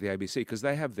difficult at the ABC because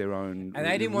they have their own and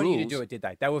they didn't want you to rules. do it, did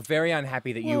they? They were very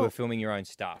unhappy that you Well, were filming your own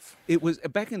stuff. It was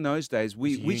back in those days.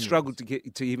 We unions. struggled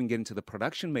to even get into the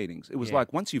production meetings. It was Yeah.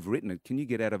 like once you've written it, can you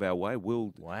get out of our way?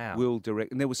 We'll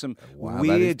direct. And there was some Wow, that is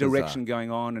weird bizarre. direction going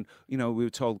on. And we were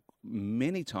told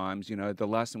many times, the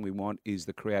last thing we want is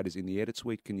the creators in the edit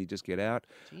suite. Can you just get out?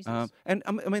 And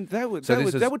I mean, they were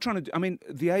trying to. I mean,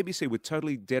 the ABC were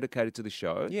totally dedicated to the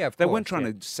show. Yeah, of they course, weren't trying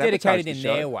yeah. to sabotage Dedicated the in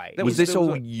show. their way. That Was this still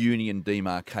all good. union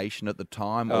demarcation at the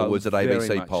time, or Oh, was it very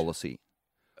ABC much. policy?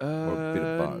 Or a bit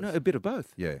of both? No, a bit of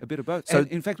both. Yeah. A bit of both. So- And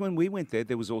in fact, when we went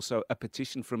there was also a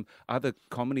petition from other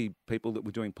comedy people that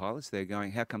were doing pilots there,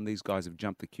 going, "How come these guys have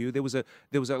jumped the queue?" There was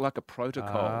like a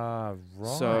protocol. Ah,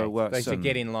 right. So, they so- should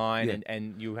get in line yeah.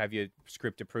 and you have your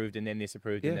script approved and then this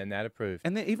approved and Yeah. then that approved.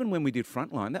 And then even when we did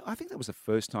Frontline, I think that was the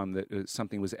first time that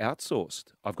something was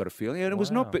outsourced. I've got a feeling, and it was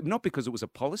not because it was a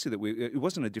policy that it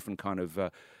wasn't a different kind of,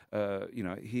 we'll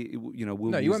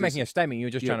No, you weren't making a statement. You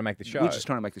were just trying to make the show. We're just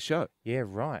trying to make the show. Yeah,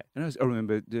 right. Right. And I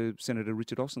remember Senator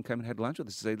Richard Olson came and had lunch with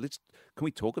us and said, can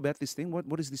we talk about this thing?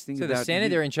 What is this thing So about? the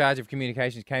senator in charge of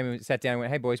communications came and sat down and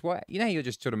went, "Hey boys, what? You know you're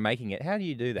just sort of making it. How do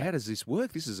you do that?" How does this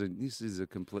work? This is a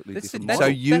completely That's different the- model.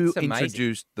 So you that's amazing.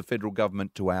 introduced the federal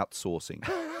government to outsourcing.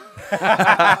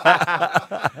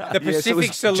 The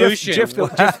Pacific Solution. Jeff the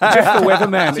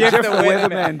weatherman. Jeff the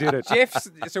weatherman did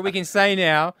it. So we can say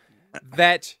now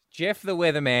that Jeff the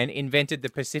weatherman invented the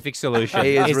Pacific Solution.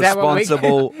 He is that what we-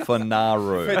 responsible for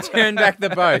Nauru. for turn back the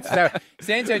boats. So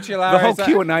Santo Cilauro. The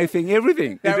whole Q&A thing,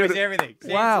 everything. That He was did it. everything.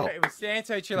 Wow. It was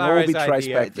Santo all Cilaro's be traced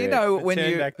idea. back Do you there. know to when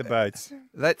turn you back the boats?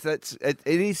 it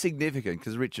is significant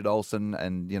because Richard Olson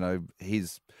and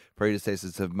his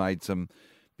predecessors have made some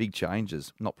big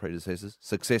changes. Not predecessors,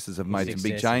 successors have made some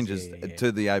big Successors, changes yeah.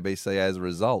 to the ABC as a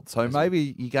result. So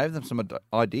maybe you gave them some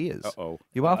ideas. Uh-oh.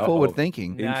 You are forward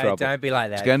thinking. In No, trouble. don't be like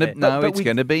that. It's going to But- it's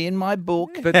going to be in my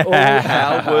book. But all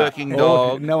Our working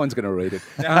dog. No one's going to read it.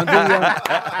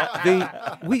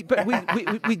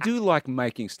 We do like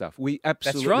making stuff. We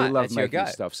absolutely right, love that's your making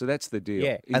go. stuff. So that's the deal.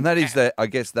 Yeah. And that is I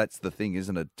guess that's the thing,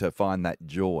 isn't it? To find that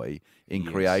joy in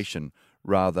Yes. creation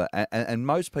rather. And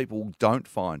most people don't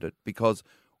find it because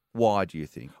why do you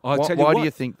think? I'll tell you Why do what.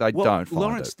 you think they Well, don't find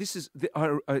Lawrence, it? this is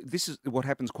what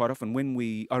happens quite often when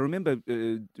I remember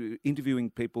interviewing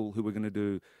people who were going to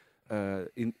do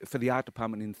for the art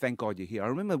department in Thank God You're Here. I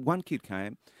remember one kid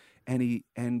came and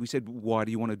we said, why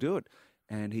do you want to do it?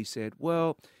 And he said,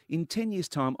 well, in 10 years'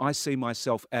 time, I see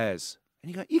myself as.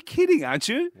 And you go, you're kidding, aren't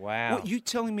you? Wow. What, you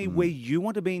telling me where you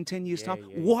want to be in 10 years' time?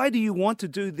 yeah. Why do you want to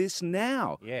do this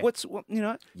now? Yeah. Yes.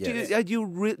 Don't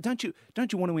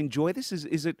you want to enjoy this?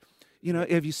 Is it,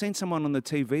 have you seen someone on the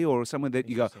TV or someone that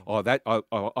you go, oh, that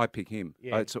I pick him.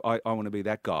 Yeah. So I want to be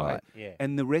that guy. Right. Yeah.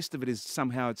 And the rest of it is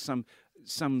somehow it's some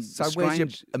So strange. where's your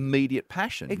immediate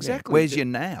passion? Exactly. Where's your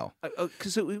now?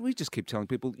 Because we just keep telling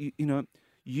people,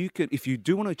 you can, if you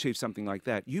do want to achieve something like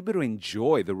that, you better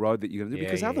enjoy the road that you're going to do,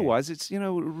 because otherwise it's,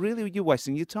 really you're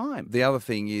wasting your time. The other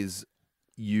thing is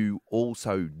you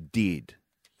also did,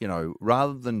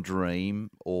 rather than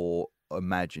dream or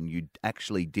imagine, you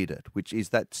actually did it, which is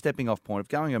that stepping off point of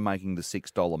going and making the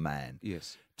 $6 man.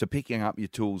 Yes. To picking up your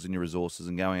tools and your resources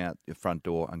and going out your front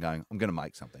door and going, I'm going to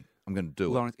make something. I'm going to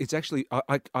do Lawrence, it's actually,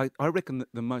 I reckon that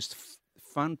the most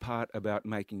fun part about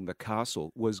making the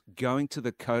castle was going to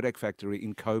the Kodak factory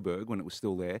in Coburg when it was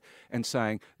still there and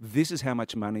saying, this is how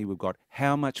much money we've got.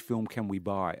 How much film can we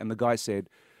buy? And the guy said,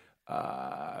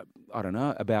 I don't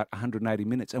know, about 180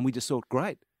 minutes. And we just thought,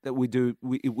 great, that we do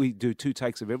 2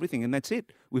 takes of everything and that's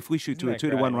it. If we shoot to a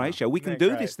 2-to-1 ratio, we can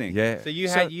do this thing. Yeah. So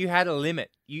you had a limit.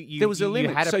 There was a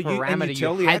limit. You had a so parameter. you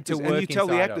tell you the had actors, to work and you tell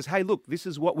the inside actors, of. hey, look, this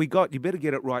is what we got. You better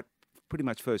get it right pretty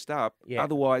much first up. Yeah.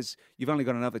 Otherwise, you've only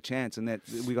got another chance and that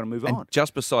we've got to move on. And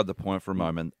just beside the point for a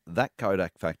moment, that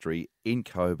Kodak factory in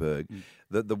Coburg,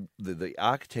 the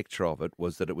architecture of it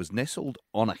was that it was nestled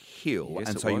on a hill, Yes,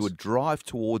 and it so you was. would drive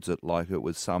towards it like it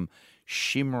was some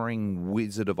shimmering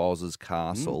Wizard of Oz's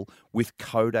castle with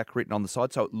Kodak written on the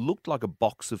side. So it looked like a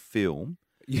box of film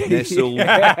nestled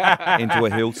into a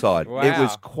hillside. It was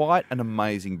Wow. quite an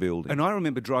amazing building. And I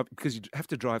remember driving, because you have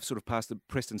to drive sort of past the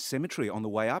Preston Cemetery on the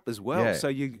way up as well. Yeah. So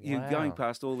you're Wow. going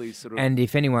past all these sort of... And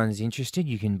if anyone's interested,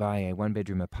 you can buy a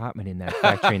 1-bedroom apartment in that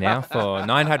factory now for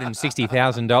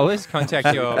 $960,000.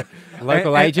 Contact your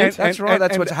local agent. That's right.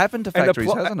 That's what's happened to and the factories,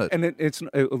 plot- hasn't it? And it's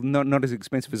not as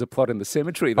expensive as a plot in the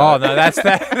cemetery, though. Oh no, that's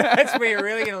that's where you're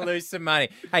really going to lose some money.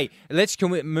 Hey,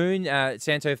 Moon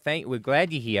Santo. We're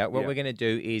glad you're here. What Yeah. we're going to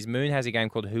do is Moon has a game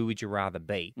called Who Would You Rather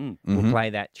Be. Mm-hmm. We'll play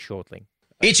that shortly.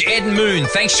 It's Ed and Moon,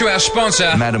 thanks to our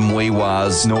sponsor. Madam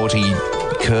Weewar's naughty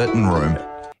curtain room.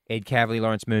 Ed Cavalier,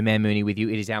 Lawrence Moon, Man Mooney with you.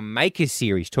 It is our Makers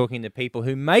series, talking to people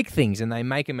who make things, and they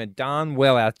make them a darn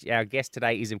well. Our guest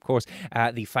today is, of course,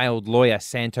 the failed lawyer,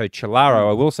 Santo Cilauro.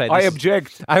 I will say this. I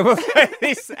object. I will say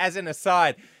this as an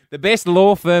aside. The best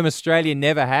law firm Australia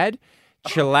never had,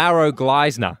 Cilauro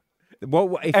Gleisner.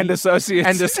 Associates.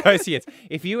 And associates.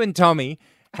 If you and Tommy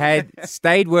had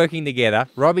stayed working together,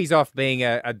 Robbie's off being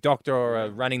a doctor or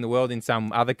running the world in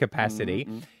some other capacity.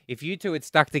 Mm-hmm. If you two had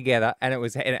stuck together and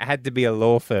it had to be a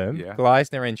law firm, Yeah.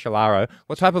 Gleisner and Cilauro,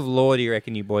 what type of law do you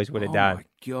reckon you boys would have done? Oh, my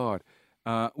God.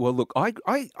 Well, look, I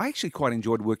actually quite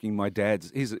enjoyed working my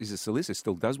dad's. He's a solicitor,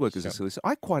 still does work as a solicitor.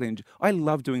 I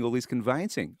love doing all this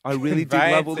conveyancing. I really did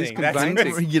love all this Conveyancing,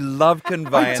 conveyancing. You love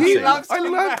conveyancing.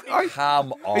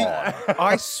 Come on.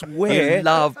 I swear. You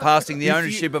love passing the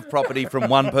ownership of property from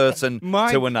one person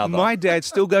to another. My dad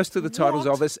still goes to the titles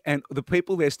office, and the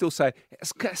people there still say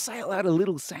it out a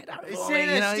little Santa.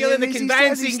 Santa's still in the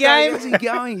conveyancing game. Is he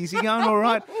going? Is he going all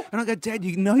right? And I go, Dad,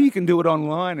 you know you can do it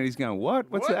online. And he's going,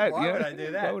 what? What's that? Why would I I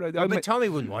do that? Why would I do- But Tommy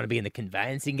wouldn't want to be in the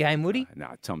conveyancing game, would he? No,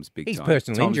 Tom's big He's time.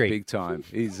 personal Tom's injury. big time.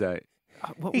 He's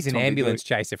what He's would an Tommy ambulance do?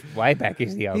 chaser from way back,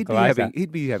 is the old He'd be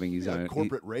glazer. having his own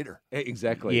Corporate raider.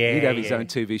 Exactly. Yeah, He'd have his yeah. own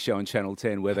TV show on Channel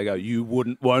 10 where they go, "You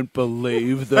won't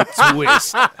believe the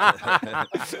twist."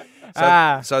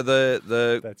 So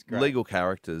the That's great. legal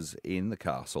characters in the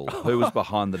castle, who was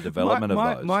behind the development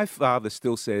of those? My father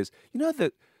still says, you know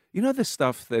the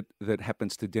stuff that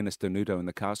happens to Dennis Denuto in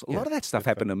the castle? A lot of that stuff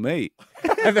happened to me.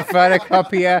 The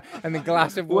photocopier and the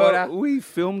glass of water. Well, we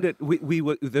filmed it. We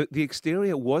were the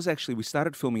exterior was actually we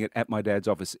started filming it at my dad's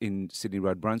office in Sydney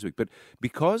Road, Brunswick, but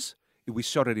because we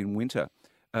shot it in winter.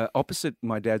 Opposite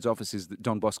my dad's office is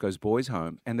Don Bosco's boys'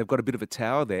 home, and they've got a bit of a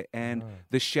tower there. And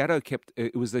the shadow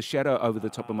it was the shadow over the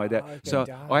top of my dad. So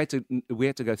we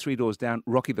had to go 3 doors down.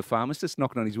 Rocky the pharmacist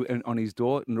knocking on his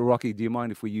door. And Rocky, do you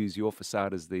mind if we use your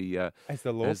facade as the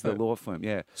law firm?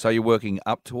 Yeah, So you're working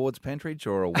up towards Pentridge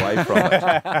or away from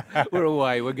it? we're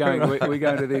away. We're going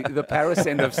to the Paris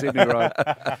end of Sydney Road.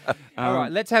 All right,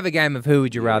 let's have a game of who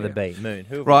would you rather be, Moon.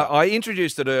 Who have we Right, got? I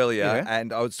introduced it earlier, Yeah.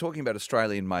 and I was talking about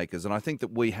Australian makers, and I think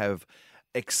that we have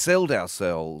excelled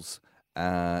ourselves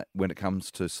when it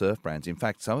comes to surf brands. In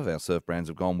fact, some of our surf brands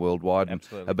have gone worldwide and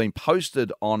Absolutely. have been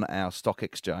posted on our stock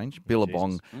exchange.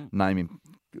 Billabong, name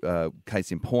in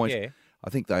case in point. Yeah. I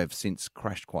think they have since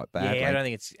crashed quite badly. Yeah, I don't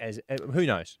think it's as. Who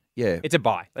knows? Yeah. It's a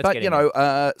buy. Let's But, get you into it.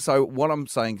 know, so what I'm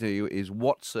saying to you is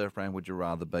what surf brand would you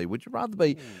rather be? Would you rather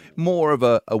be more of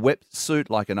a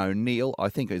wetsuit like an O'Neill? I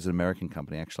think it's an American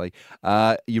company, actually.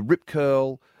 Your Rip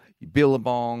Curl, your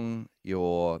Billabong,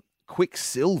 your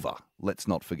Quicksilver, let's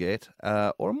not forget,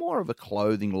 or more of a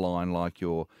clothing line like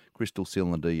your Crystal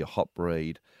Cylinder, your Hot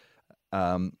Breed,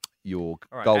 your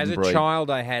All right, Golden as a Breed. child,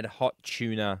 I had hot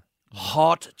tuna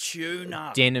Hot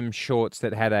tuna. denim shorts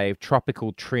that had a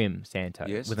tropical trim, Santo,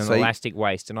 Yes. with an See? elastic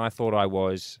waist, and I thought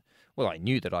I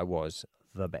knew that I was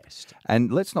the best.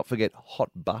 And let's not forget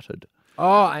hot buttered.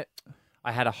 Oh,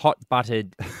 I had a hot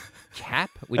buttered cap,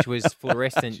 which was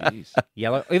fluorescent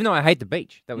yellow. Even though I hate the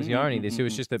beach, that was the irony of this. It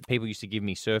was just that people used to give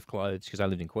me surf clothes because I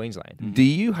lived in Queensland. Do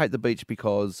you hate the beach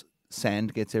because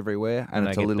sand gets everywhere and And I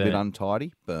it's a get little bit burnt.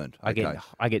 untidy? Burned. Okay.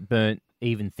 I get burnt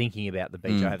even thinking about the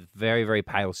beach. I have very, very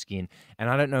pale skin, and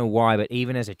I don't know why, but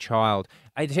even as a child,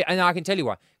 and I can tell you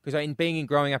why, because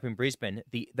growing up in Brisbane,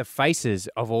 the faces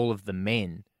of all of the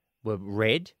men were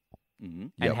red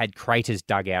and Yep. had craters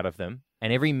dug out of them,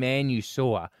 and every man you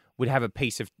saw would have a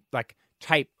piece of like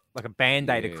tape, like a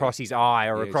band-aid across his eye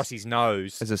or across his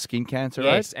nose. As a skin cancer,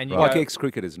 Yes, right? and you Like go,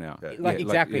 ex-cricketers now.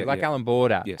 like Alan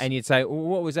Border. Yes. And you'd say, well,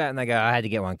 what was that? And they go, I had to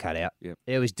get one cut out. Yep.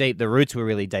 It was deep. The roots were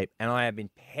really deep. And I have been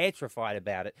petrified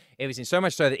about it ever since. So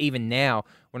much so that even now,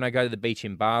 when I go to the beach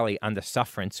in Bali under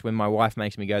sufferance, when my wife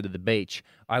makes me go to the beach,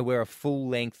 I wear a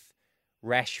full-length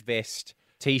rash vest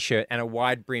T-shirt and a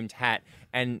wide-brimmed hat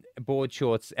and board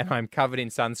shorts, and I'm covered in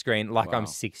sunscreen like I'm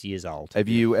 6 years old. Have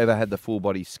you ever had the full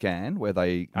body scan where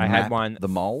they I had map one the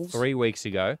moles? 3 weeks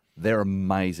ago They're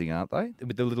amazing, aren't they?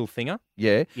 with the little finger.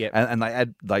 Yeah. Yep.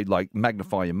 And they like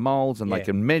magnify your moles and they Yeah.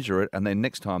 can measure it, and then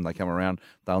next time they come around,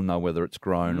 they'll know whether it's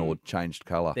grown or changed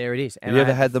colour. There it is. Have you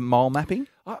ever had the mole mapping?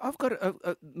 I've got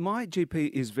my GP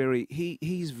is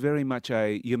he's very much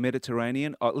you're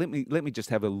Mediterranean. Let me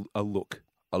just have a look.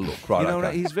 A look, right? You know,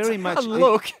 okay. he's very much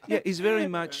look. he's very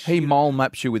much. He mole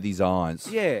maps you with his eyes.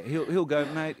 Yeah, he'll go,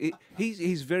 mate.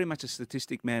 He's very much a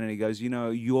statistic man, and he goes, you know,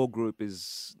 your group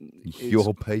is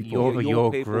Your people.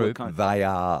 Your people are group. kind of- They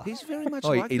are. He's very much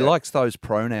Oh, like he that. likes those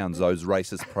pronouns, those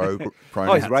racist Oh,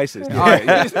 pronouns. he's racist.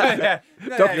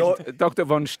 Dr.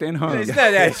 von Stenholm.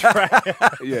 That's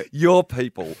right. Your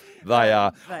people, they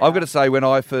are. I've got to say, when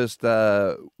I first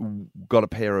got a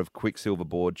pair of Quicksilver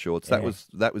board shorts, that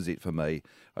was it for me.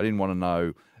 I didn't want to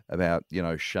know about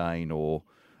Shane or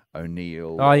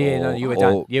O'Neill. Oh, yeah, no, you were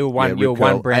done. You were one- you were Rip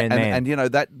one Curl. brand man.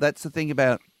 And that's the thing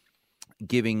about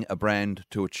giving a brand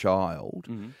to a child.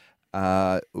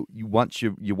 Once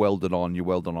you're welded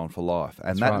on for life.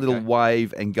 And that right. little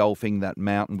wave engulfing that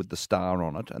mountain with the star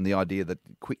on it, and the idea that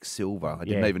Quicksilver, I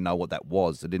didn't Yeah. even know what that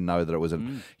was. I didn't know that it was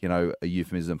a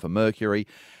euphemism for mercury.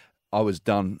 I was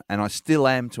done, and I still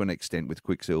am to an extent with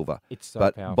Quicksilver. It's so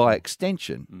but powerful. by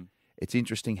extension, it's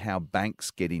interesting how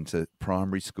banks get into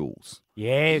primary schools.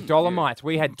 Yeah, Dolomites.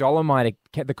 We had Dolomite.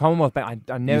 The Commonwealth Bank.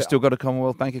 I never. You still got a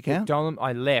Commonwealth Bank account?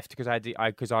 I left because I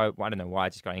don't know why. I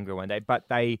just got angry one day. But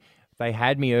they they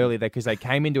had me earlier because they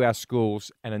came into our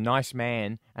schools and a nice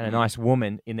man and a nice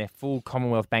woman in their full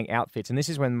Commonwealth Bank outfits. And this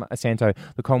is when, Santo,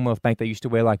 the Commonwealth Bank, they used to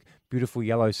wear like beautiful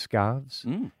yellow scarves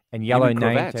and yellow mean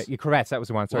cravats? cravats, that was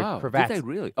the one. Sorry, Wow, cravats. did they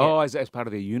really? Yeah. Oh, as part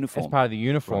of their uniform. As part of the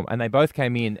uniform. And they both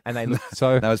came in and they looked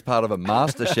so... That was part of a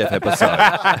MasterChef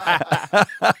episode.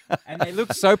 And they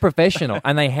looked so professional.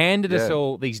 And they handed us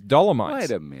all these dolomites.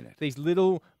 Wait a minute. These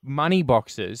little money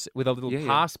boxes with a little Yeah, yeah.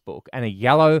 passbook and a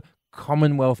yellow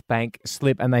Commonwealth Bank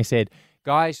slip. And they said,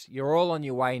 guys, you're all on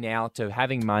your way now to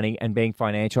having money and being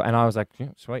financial. And I was like, yeah,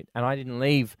 sweet. And I didn't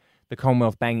leave the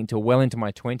Commonwealth Bank until well into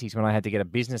my 20s when I had to get a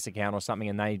business account or something.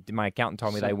 And my accountant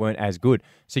told me they weren't as good.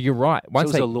 So you're right. So it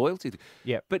was they, a loyalty.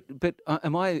 Yeah. But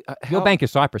am I... You're Bank of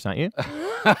Cyprus, aren't you?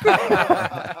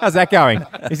 How's that going?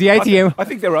 Is the ATM... I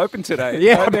think they're open today.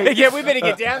 Yeah, yeah, we better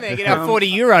get down there and get our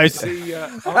 40 euros.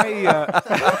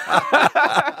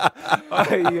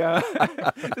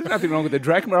 There's nothing wrong with the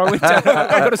drachma. I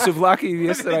got a souvlaki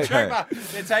yesterday.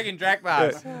 They're taking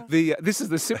drachmas. This is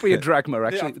the Cypriot drachma,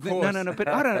 actually. of course. No. But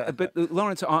I don't. But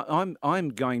Lawrence, I'm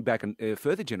going back a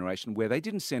further generation where they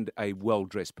didn't send a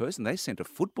well-dressed person; they sent a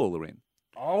footballer in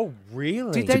Oh,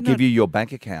 really? Did To they give you your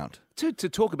bank account. to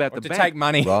talk about the to bank. take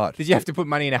money. Right. Did you have to put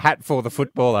money in a hat for the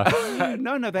footballer?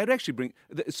 No, they'd actually bring.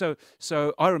 So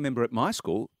I remember at my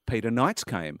school, Peter Knights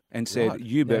came and said, Right.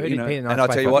 "You, Who did know." Peter Knights And I'll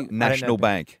play tell you for? what, I don't National know.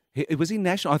 Bank. Was he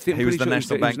national? I think He was the pretty sure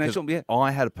National he was Bank. 'Cause national. Yeah.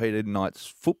 I had a Peter Knight's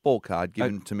football card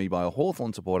given to me by a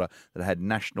Hawthorn supporter that had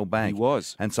National Bank. He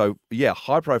was. And so, yeah,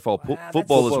 high-profile that's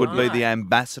footballers would be smart. the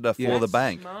ambassador for the That's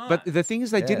bank. smart. But the thing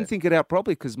is, they Yeah. didn't think it out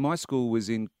properly because my school was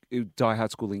in Die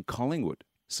Hard School in Collingwood.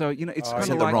 So it's kind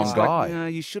sent of the like, wrong it's like, guy. you know,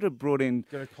 you should have brought in,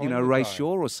 Got a Ray Collingwood guy.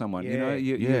 Shaw or someone. You know,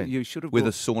 Yeah. you should have With a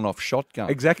brought, sawn-off shotgun.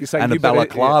 Exactly, so and you a better-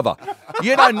 balaclava.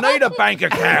 You don't need a bank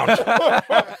account.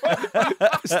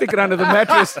 stick it under the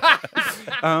mattress.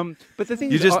 But the thing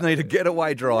You is, just need a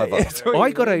getaway driver.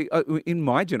 I got in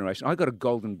my generation, I got a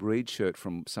Golden Breed shirt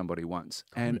from somebody once,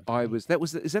 and is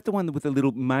that the one with the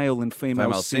little male and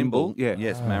female symbol? Yeah.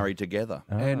 Yes, married together.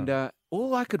 And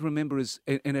all I could remember is,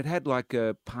 and it had like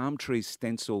a palm tree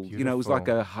stencil. You know, it was like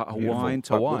a Hawaiian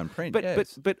type. Hawaiian print, But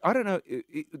yes. but I don't know.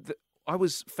 I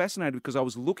was fascinated because I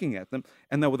was looking at them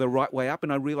and they were the right way up,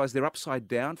 and I realized they're upside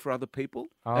down for other people.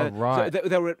 Oh, right. So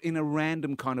they were in a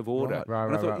random kind of order. Right,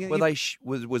 And I thought, right. you know, Were you-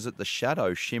 they was it the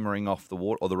shadow shimmering off the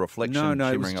water or the reflection No,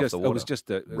 it shimmering was just off the water? it was just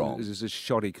a Wrong. It was a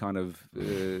shoddy kind of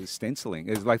stenciling.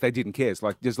 It's like they didn't care. It's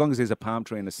like as long as there's a palm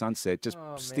tree and a sunset, just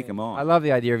stick them on. I love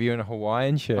the idea of you in a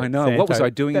Hawaiian shirt. I know. What was Santo. I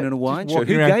doing in a Hawaiian Just shirt?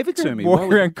 Who walking gave it to me? Walking Why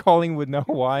would- around Collingwood in a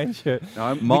Hawaiian shirt.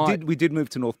 No, we did move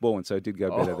to North Bourne, so it did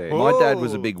go better there. My dad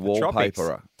was a big the tropics.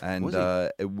 wallpaperer, and Was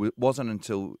he? it wasn't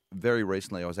until very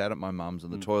recently I was out at my mum's,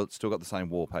 and the toilet still got the same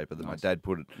wallpaper that my dad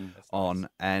put it on,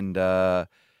 and I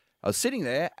was sitting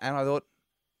there, and I thought,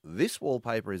 this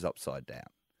wallpaper is upside down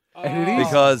And it is.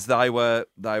 because they were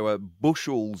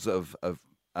bushels of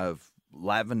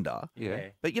lavender. Yeah.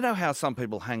 But you know how some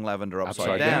people hang lavender upside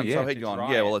Upside down? down, yeah. So he'd To gone,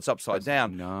 dry yeah, it. well, it's upside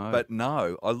down. No. But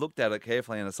no, I looked at it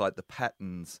carefully, and it's like the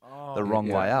pattern's the wrong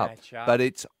yeah. way up. Match up.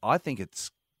 But I think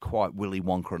it's quite Willy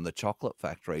Wonka and the Chocolate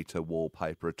Factory to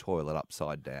wallpaper a toilet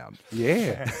upside down.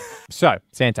 Yeah. So,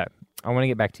 Santo, I want to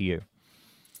get back to you.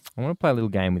 I want to play a little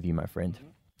game with you, my friend.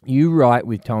 You write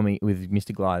with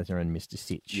Mr. Gleisner and Mr.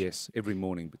 Sitch. Yes, every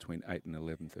morning between 8 and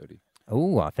 11:30.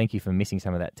 Oh, thank you for missing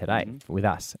some of that today with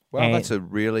us. Well, And- that's a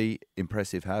really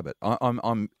impressive habit.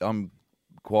 I'm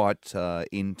quite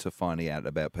into finding out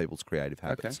about people's creative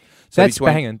habits. Okay. So that's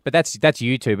between- banging, but that's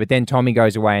you two. But then Tommy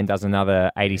goes away and does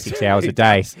another 86 hours a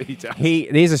day. He does.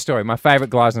 There's a story, my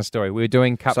favourite Gleisner story. We were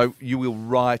doing cup. So you will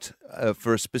write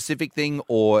for a specific thing,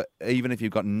 or even if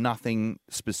you've got nothing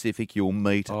specific, you'll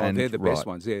meet Oh, and they're the write. best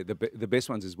ones. Yeah, the best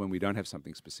ones is when we don't have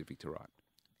something specific to write.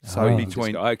 So Oh.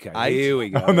 between Just go, okay, 8 here we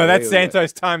go. Oh no, that's here we go.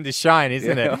 Santo's time to shine,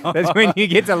 isn't Yeah. it? That's when you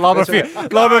get to lob a few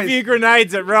Guys.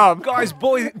 grenades at Rob. Guys,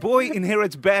 boy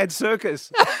inherits bad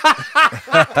circus.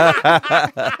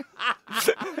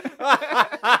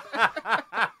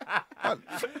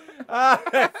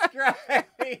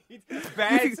 Great.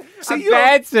 Bad, So a you're-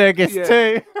 bad circus Yeah.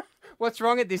 too. What's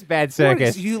wrong at this bad What circus?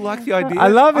 is- you like the idea? I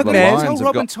love it, I've man. Tell Lions have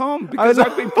Rob and got- Tom because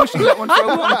I've been pushing that one for a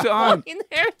long time.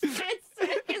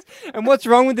 And what's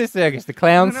wrong with this circus? The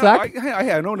clowns suck. I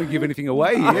don't want to give anything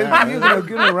away here. You're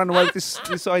going to run away with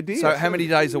this idea. So how many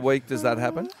days a week does that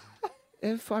happen?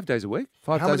 5 days a week.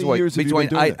 5 How days many a week years have you between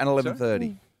been doing 8 that? and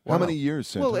 11:30. How many years,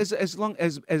 Santo? Well, as long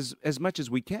as much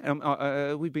as we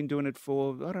can. We've been doing it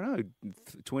for, I don't know,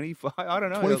 25. I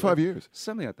don't know, 25 years.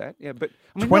 something like that. Yeah, but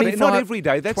I mean, not every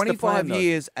day. That's 25 the plan,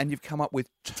 years, and you've come up with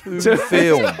 2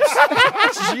 films.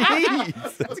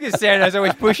 Jeez. That's because Santo's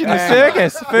always pushing the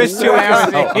circus. First 2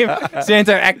 hours of him,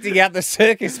 Santo acting out the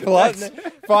circus plot.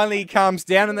 And finally, he calms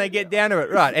down and they get down to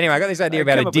it. Right. Anyway, I got this idea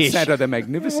about Came a up with dish. Santo the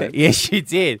Magnificent. Yes, you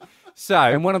did. So,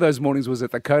 And one of those mornings was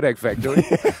at the Kodak factory.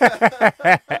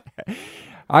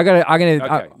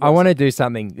 I want to do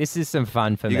something. This is some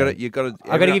fun for me. You got to.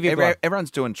 I gotta give you a blow.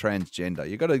 Everyone's doing transgender.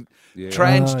 You got to Yeah.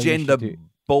 transgender do.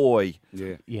 boy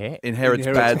Yeah. Yeah. inherits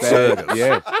bad service.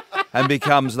 Yeah. And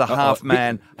becomes the half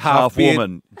man, half beard-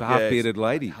 woman, Half-bearded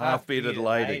lady. half bearded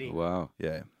lady. Wow.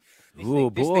 Yeah. Oh,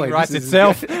 This boy. thing writes this is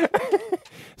itself.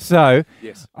 So,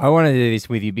 Yes. I want to do this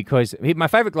with you because my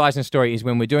favourite Gleisner story is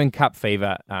when we're doing Cup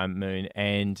Fever, Moon,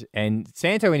 and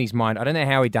Santo in his mind, I don't know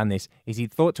how he'd done this, is he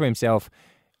thought to himself,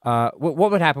 what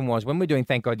would happen was when we're doing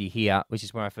Thank God You're Here, which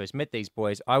is when I first met these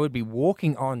boys, I would be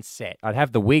walking on set. I'd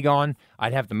have the wig on,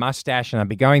 I'd have the mustache, and I'd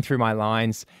be going through my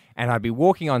lines, and I'd be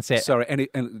walking on set. Sorry,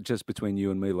 and just between you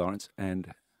and me, Lawrence,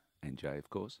 and Jay, of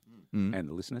course, and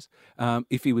the listeners,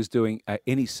 if he was doing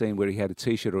any scene where he had a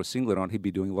T-shirt or a singlet on, he'd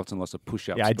be doing lots and lots of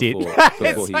push-ups Yeah, I did.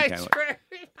 before he came on.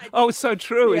 Oh, it's so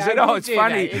true, is Yeah, it? I Oh, did it's do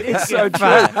funny. that. It It's is so good true.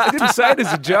 fun. I didn't say it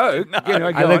as a joke. You know,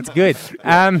 I go looked on. good.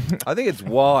 I think it's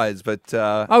wise, but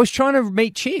I was trying to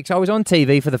meet chicks. I was on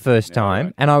TV for the first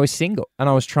time, and I was single, and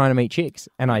I was trying to meet chicks,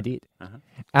 and I did.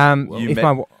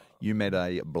 you met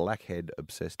a blackhead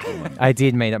obsessed woman. I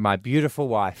did meet my beautiful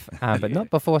wife, but not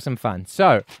before some fun.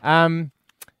 So,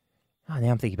 now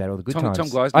I'm thinking about all the good times. Tom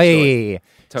Gleisner Oh, yeah, story. yeah, yeah.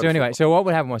 Total So anyway, football. so what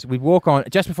would happen was we'd walk on,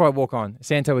 just before I walk on,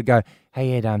 Santo would go,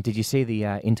 hey, Ed, did you see the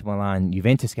Inter Milan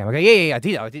Juventus game? I go, yeah, I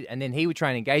did. And then he would try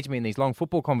and engage me in these long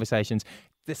football conversations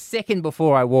the second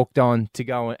before I walked on to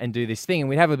go and do this thing. And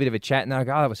we'd have a bit of a chat, and I'd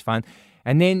go, oh, that was fun.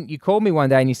 And then you called me one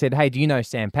day and you said, hey, do you know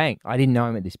Sam Pank? I didn't know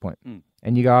him at this point.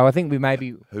 And you go, oh, I think we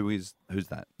maybe... Who's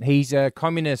that? He's a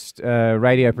communist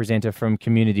radio presenter from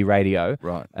Community Radio.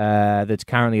 Right. That's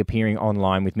currently appearing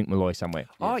online with Mick Malloy somewhere.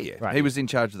 Oh, yeah. Right. He was in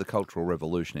charge of the Cultural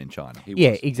Revolution in China.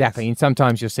 Yeah, exactly. And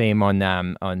sometimes you'll see him on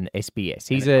SBS.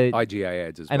 He's a IGA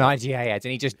ads as an well. IGA ads,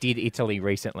 and he just did Italy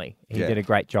recently. He Yeah. did a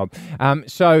great job.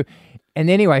 And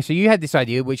anyway, so you had this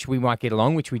idea, which we might get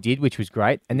along, which we did, which was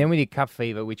great. And then we did Cup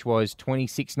Fever, which was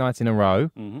 26 nights in a row.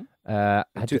 Had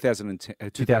to-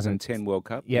 2010 World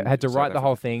Cup. Yeah, in had to South write the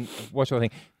whole Africa. thing, watch the whole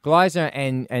thing. Gleisner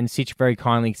and Sitch very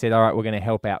kindly said, all right, we're going to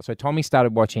help out. So Tommy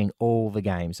started watching all the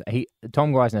games.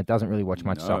 Tom Gleisner doesn't really watch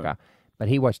much soccer, but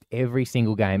he watched every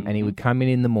single game, and he would come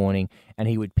in the morning, and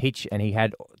he would pitch, and he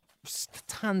had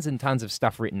tons and tons of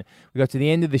stuff written. We got to the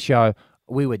end of the show.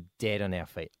 We were dead on our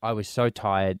feet. I was so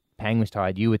tired. Pang was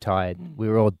tired. You were tired. We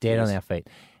were all dead on our feet.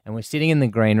 And we're sitting in the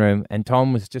green room, and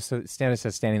Tom was just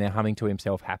standing there humming to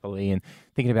himself happily and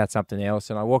thinking about something else.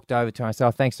 And I walked over to him. I said,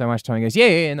 oh, thanks so much, Tom. He goes,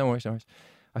 yeah, no worries, no worries.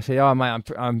 I said, oh, mate,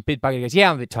 I'm a bit buggered. He goes,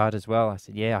 yeah, I'm a bit tired as well. I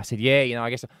said, yeah, I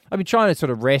guess I've been trying to sort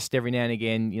of rest every now and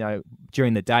again,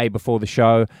 during the day before the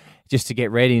show just to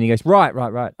get ready. And he goes,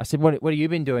 right. I said, what have you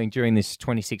been doing during this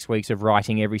 26 weeks of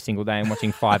writing every single day and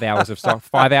watching 5 hours of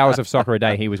 5 hours of soccer a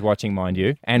day? He was watching, mind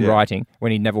you, and writing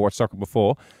when he'd never watched soccer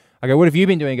before. I go, what have you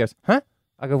been doing? He goes, huh?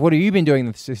 I go, what have you been doing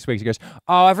this week? He goes,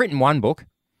 oh, I've written one book.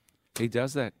 He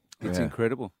does that. It's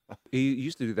incredible. He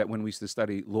used to do that when we used to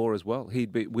study law as well.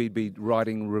 We'd be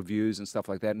writing reviews and stuff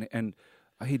like that, and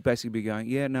he'd basically be going,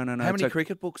 yeah, no. How many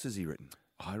cricket books has he written?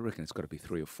 I reckon it's got to be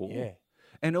 3 or 4. Yeah.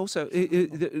 And also,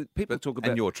 people talk about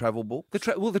And your travel book?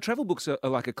 the travel books are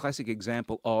like a classic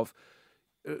example of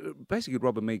basically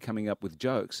Rob and me coming up with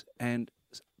jokes and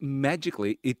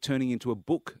magically it turning into a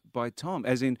book by Tom.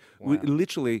 As in, we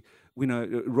literally,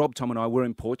 Rob, Tom, and I were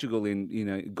in Portugal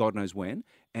in God knows when,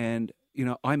 and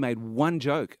I made one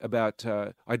joke about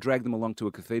I dragged them along to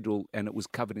a cathedral and it was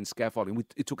covered in scaffolding.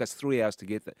 It took us 3 hours to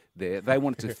get there. They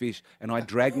wanted to fish and I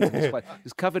dragged them to this place. It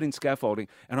was covered in scaffolding,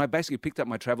 and I basically picked up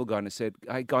my travel guide and I said,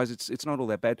 hey guys, it's not all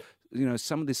that bad.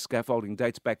 Some of this scaffolding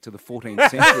dates back to the 14th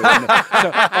century.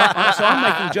 So I'm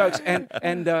making jokes,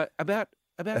 and about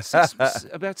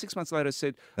 6 months later, I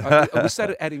said we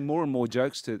started adding more and more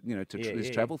jokes to this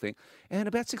travel thing. And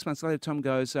about 6 months later, Tom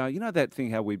goes, that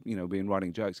thing how we been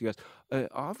writing jokes. He goes,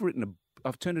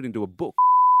 I've turned it into a book.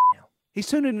 He's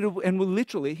turned it into, and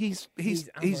literally he's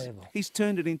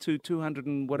turned it into 200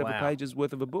 and whatever pages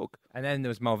worth of a book. And then there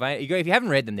was Mulvaney. If you haven't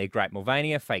read them, they're great.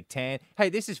 Mulvaney, Fake Tan. Hey,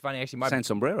 this is funny actually. San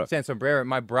Sombrero. San Sombrero.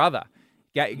 My brother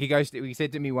He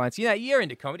said to me once, you're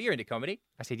into comedy.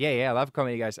 I said, yeah, I love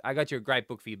comedy. He goes, I got you a great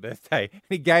book for your birthday. And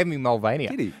he gave me Mulvaney.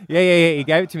 Did he? Yeah. He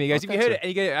gave it to me. He goes, have you heard it?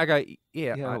 And I go,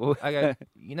 yeah. Yeah, well- I go,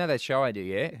 you know that show I do,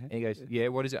 yeah? And he goes, yeah,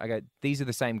 what is it? I go, these are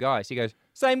the same guys. He goes,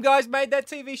 same guys made that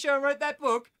TV show and wrote that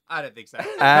book? I don't think so.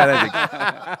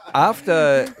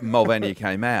 After Mulvaney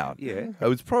came out, Yeah. it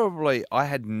was probably, I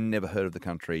had never heard of the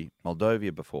country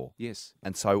Moldova before. Yes.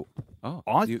 And so Oh,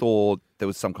 I thought there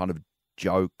was some kind of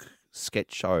joke,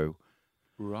 sketch show,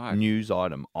 right. news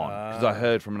item on. Because I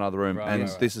heard from another room, and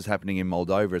this is happening in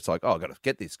Moldova. It's like, oh, I've got to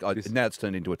get this. Now it's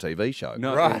turned into a TV show.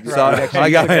 No, Right. So I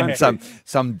go, and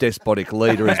some despotic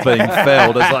leader is being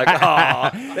felled. It's like, oh,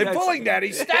 they're pulling down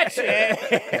his statue.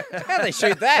 How they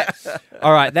shoot that?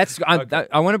 All right,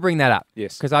 I want to bring that up.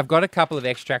 Yes. Because I've got a couple of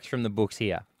extracts from the books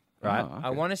here. Right. Oh, okay. I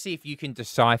want to see if you can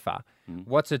decipher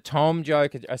what's a Tom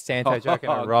joke, a Santo joke,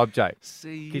 and a Rob joke.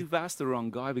 See, you've asked the wrong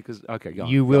guy because... Okay, go on.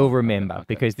 You will remember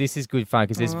because this is good fun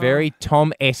because it's very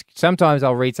Tom-esque. Sometimes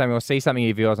I'll read something or see something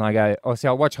of yours and I go,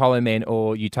 I'll watch Hollow Men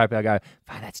or Utopia. I go,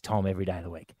 that's Tom every day of the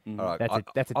week. All right,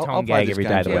 That's a I'll Tom play gag this every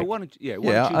game day of the to you. week. Why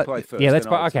don't you play first? Yeah, let's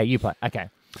then play. I'll- Okay, you play. Okay.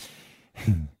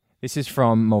 This is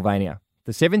from Mulvaney.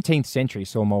 The 17th century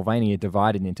saw Mulvaney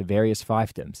divided into various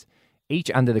fiefdoms, each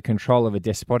under the control of a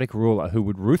despotic ruler who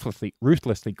would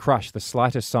ruthlessly crush the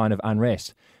slightest sign of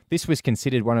unrest. This was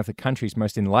considered one of the country's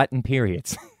most enlightened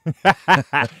periods.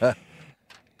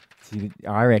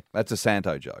 I reckon. That's a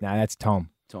Santo joke. No, that's Tom.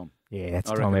 Tom. Yeah, that's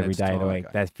I Tom reckon every that's day of the Tom, week.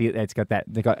 okay. That's got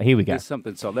that. Here we go. There's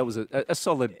something solid. That was a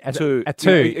solid A- two. a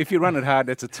two. If you run it hard,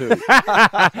 that's a two.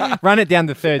 Run it down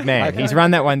the third man. He's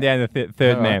run that one down the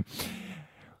third man.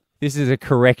 This is a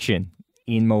correction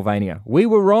in Mulvaney. We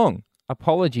were wrong.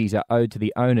 Apologies are owed to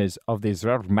the owners of the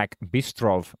Zrmak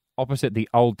Bistrov opposite the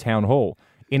Old Town Hall.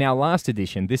 In our last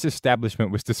edition, this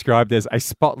establishment was described as a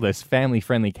spotless,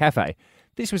 family-friendly cafe.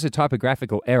 This was a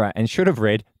typographical error and should have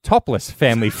read topless,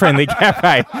 family-friendly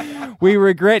cafe. We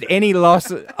regret any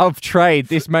loss of trade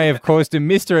this may have caused to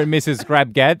Mr. and Mrs.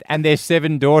 Grabgad and their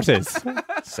 7 daughters.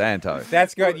 Santo.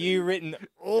 That's got you written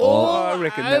I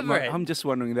reckon that over it. I'm just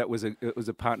wondering that was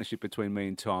a partnership between me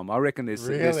and Tom. I reckon there's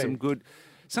some good.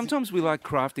 Sometimes we like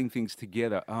crafting things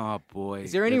together. Oh boy.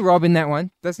 Is there any Rob in that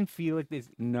one? Doesn't feel like there's...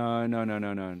 No.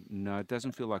 It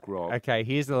doesn't feel like Rob. Okay,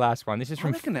 here's the last one. This is I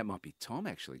from... reckon that might be Tom,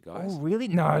 actually, guys. Oh, really?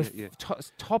 No. Yeah.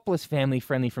 Topless,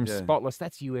 family-friendly from Spotless.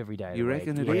 That's you every day. of You the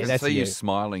reckon week. it Yeah, is? that's See you you.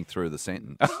 smiling through the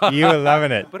sentence. You were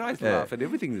loving it. But I laugh at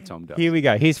everything that Tom does. Here we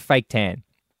go. Here's fake tan.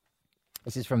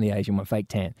 This is from the Asian one, fake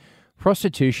tan.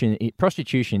 Prostitution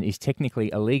is technically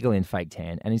illegal in fake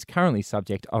tan and is currently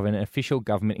subject of an official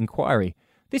government inquiry.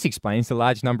 This explains the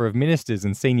large number of ministers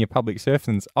and senior public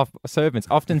servants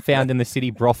often found in the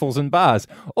city brothels and bars,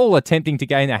 all attempting to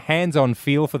gain a hands-on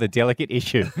feel for the delicate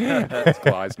issue. That's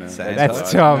Gleisner.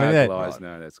 That's Tom, isn't it?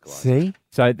 Gleisner, that's Gleisner. See?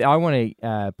 So I want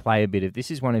to play a bit of...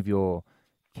 This is one of your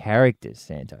characters,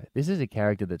 Santo. This is a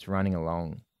character that's running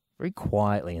along very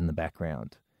quietly in the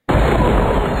background.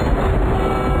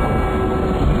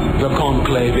 The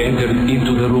conclave entered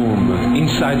into the room.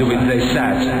 Inside of it they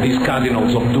sat, these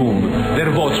cardinals of doom.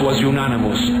 Their votes was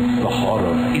unanimous. The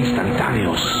horror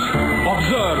instantaneous.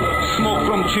 Observe, smoke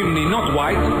from chimney, not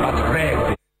white, but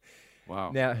red.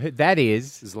 Wow. Now, that is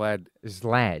Zlad,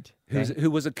 Zlad.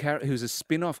 who's a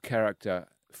spin-off character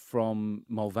from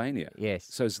Mulvaney. Yes.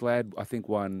 So Zlad, I think,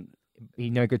 won. He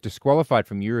got disqualified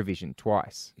from Eurovision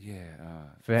twice Yeah.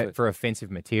 for offensive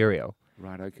material.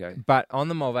 Right. Okay. But on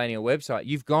the Mulvaney website,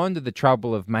 you've gone to the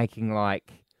trouble of making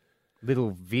like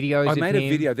little videos. I of made a him.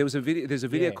 video. There's a video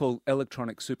Yeah. called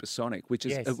Electronic Supersonic, which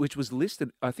is Yes. which was listed,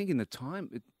 I think, in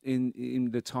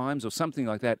the Times or something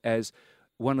like that, as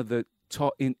one of the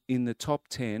top in the top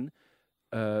 10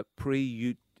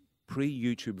 pre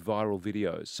YouTube viral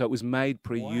videos. So it was made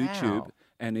pre YouTube. Wow.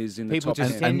 And is in the People top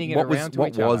just 10. sending it what around to what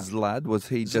each was other. Lad? Was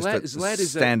he just a Zlad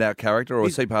is a- standout character, or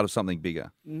was he's- he part of something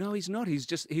bigger? No, he's not. He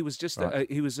was just Right.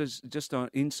 just on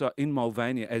inside in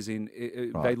Mulvaney, as in they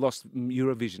Right. lost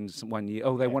Eurovision one year.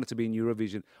 Oh, they wanted to be in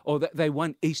Eurovision, or they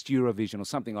won East Eurovision or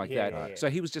something like that. yeah. So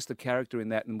he was just a character in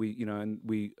that, and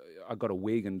I got a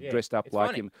wig and dressed up it's like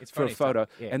funny. him It's for a funny stuff. photo.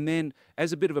 Yeah. And then,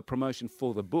 as a bit of a promotion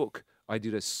for the book, I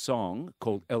did a song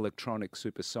called Electronic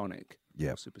Supersonic.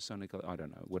 Yeah. Or Supersonic, I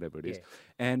don't know, whatever it is, Yeah.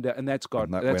 and that's got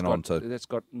And that that's went got on to- that's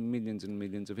got millions and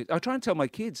millions of hits. I try and tell my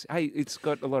kids, hey, it's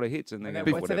got a lot of hits, and they go,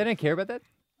 So whatever. they don't care about that?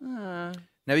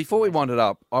 Now, before we wind it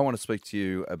up, I want to speak to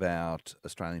you about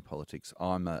Australian politics.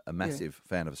 I'm a massive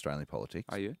fan of Australian politics.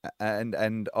 Are you?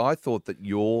 And I thought that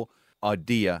your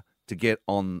idea to get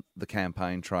on the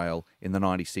campaign trail in the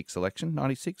 96 election,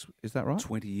 96, is that right?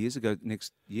 20 years ago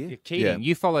next year. Keating. Yeah.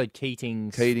 You followed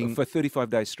Keating's... Keating. For 35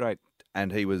 days straight.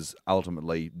 and he was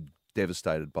ultimately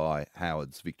devastated by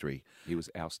Howard's victory. He was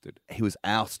ousted. He was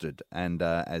ousted, and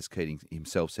as Keating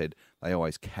himself said, they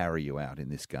always carry you out in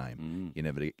this game. You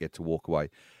never get to walk away.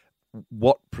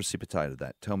 What precipitated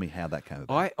that? Tell me how that came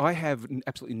about. I have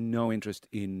absolutely no interest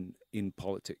in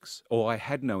politics, or I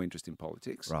had no interest in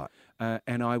politics. Right.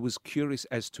 And I was curious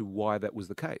as to why that was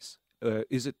the case.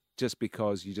 Is it just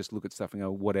because you just look at stuff and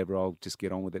go, whatever, I'll just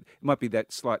get on with it? It might be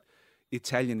that slight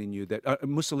Italian in you that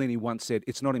Mussolini once said,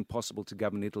 it's not impossible to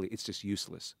govern Italy, it's just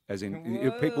useless. As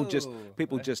in, people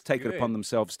just take it upon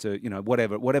themselves to,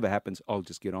 whatever happens, I'll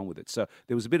just get on with it. So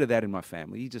there was a bit of that in my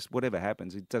family. You just, whatever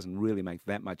happens, it doesn't really make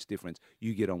that much difference.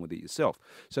 You get on with it yourself.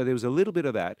 So there was a little bit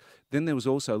of that. Then there was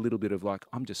also a little bit of like,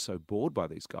 I'm just so bored by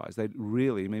these guys. They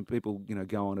really, people,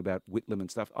 go on about Whitlam and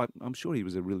stuff. I'm sure he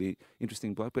was a really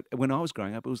interesting bloke. But when I was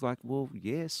growing up, it was like, well,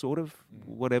 yeah, sort of,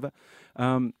 whatever.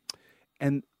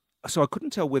 And so I couldn't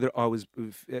tell whether I was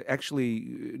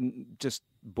actually just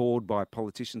bored by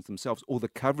politicians themselves or the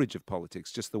coverage of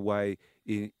politics, just the way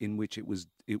in which it was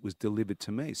delivered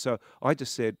to me. So I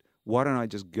just said, why don't I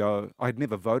just go? I'd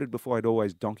never voted before. I'd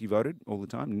always donkey voted all the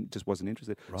time and just wasn't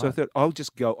interested. Right. So I thought, I'll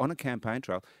just go on a campaign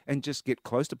trail and just get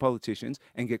close to politicians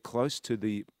and get close to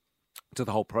the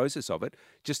whole process of it,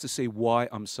 just to see why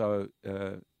I'm so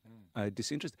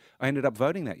disinterested. I ended up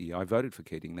voting that year. I voted for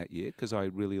Keating that year because I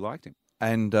really liked him.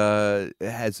 And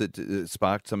has it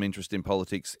sparked some interest in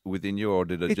politics within you, or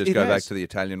did it just go back to the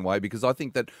Italian way? Because I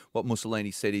think that what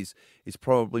Mussolini said is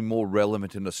probably more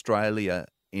relevant in Australia,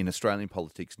 in Australian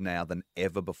politics now than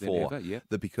ever before.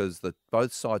 Because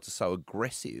both sides are so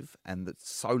aggressive and that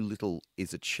so little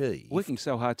is achieved. Working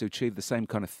so hard to achieve the same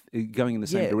kind of going in the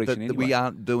same direction that we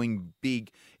aren't doing big,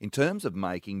 in terms of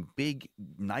making big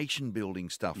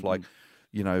nation-building stuff like,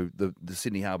 the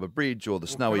Sydney Harbour Bridge or the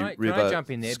Snowy River can I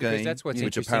jump in there scheme, because that's what's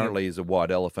which interesting. apparently is a white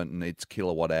elephant and its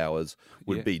kilowatt hours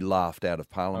would be laughed out of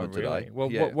Parliament today. Well,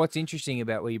 what's interesting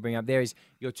about what you bring up there is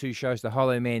your two shows, The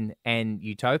Hollow Men and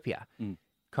Utopia,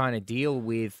 kind of deal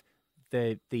with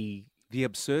the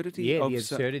absurdity of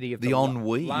the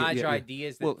ennui, large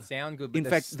ideas that sound good, but in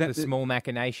fact, the small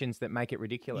machinations that make it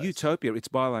ridiculous. Utopia, its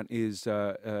byline is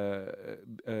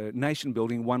nation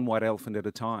building one white elephant at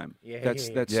a time.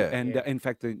 In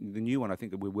fact, the new one I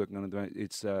think that we're working on at the moment,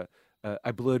 it's a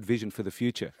blurred vision for the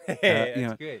future.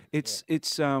 That's good.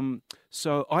 It's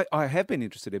so I have been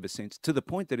interested ever since, to the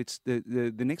point that it's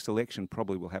the next election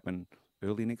probably will happen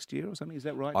early next year or something. Is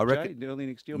that right, I reckon, Jay? Early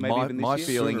next year, maybe even this year? My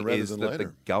feeling Sooner is than that later.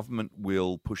 the government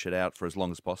will push it out for as long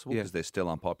as possible because they're still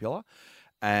unpopular,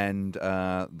 and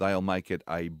they'll make it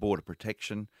a border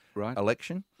protection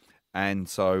election, and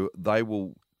so they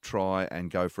will try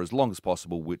and go for as long as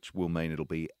possible, which will mean it'll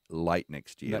be late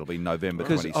next year. It'll be November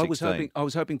 2016. I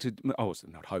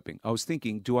was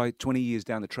thinking, do I 20 years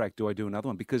down the track, do I do another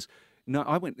one? Because it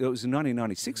was a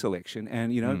 1996 election,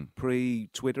 and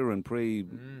pre-Twitter and pre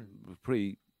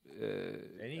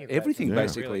everything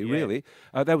basically, really.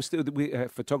 They were still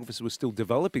photographers were still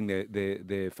developing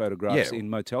their photographs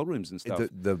in motel rooms and stuff.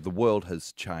 The world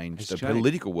has changed. The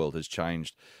political world has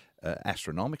changed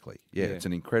astronomically. It's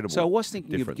an incredible. So I was thinking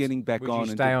difference. of getting back would on. Would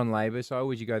you stay on Labor side, or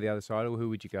would you go the other side, or who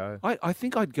would you go? I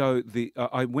think I'd go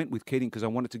I went with Keating because I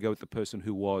wanted to go with the person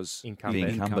who was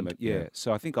incumbent. Yeah.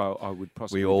 So I think I would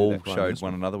possibly. We all do that. showed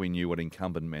one another. We knew what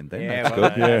incumbent meant then. Yeah, That's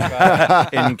well,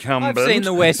 good. Incumbent. I've seen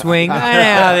The West Wing. I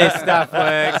know how this stuff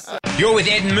works. You're with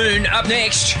Ed and Moon. Up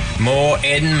next, more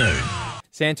Ed and Moon.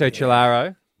 Santo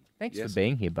Cilauro, thanks for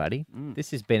being here, buddy.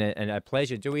 This has been a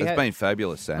pleasure. It's been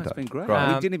fabulous, Santo. It's been great.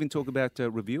 Great. We didn't even talk about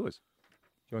reviewers.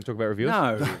 You want to talk about reviews?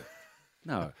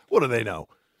 No. What do they know?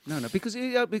 No,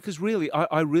 because really,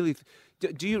 I really.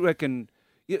 Do you reckon?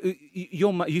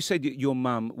 You said your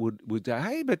mum would say,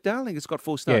 "Hey, but darling, it's got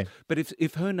 4 stars." Yeah. But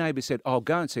if her neighbour said, "Oh,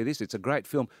 go and see this. It's a great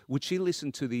film," would she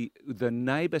listen to the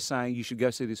neighbour saying you should go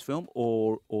see this film,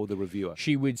 or the reviewer?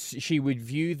 She would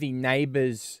view the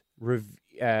neighbour's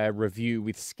review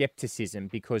with skepticism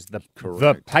because the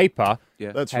paper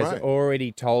That's has right.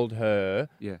 already told her.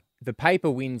 Yeah. The paper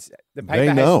wins. The paper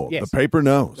They know. Yes, The paper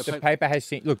knows. the paper has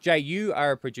seen. Look, Jay, you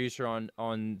are a producer on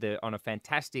a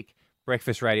fantastic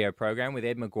breakfast radio program with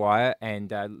Ed Maguire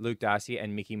and Luke Darcy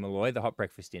and Mickey Malloy, the Hot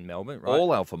Breakfast in Melbourne, right?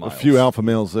 All alpha males. A few alpha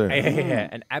males there. Yeah,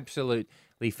 an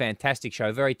absolutely fantastic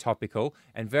show, very topical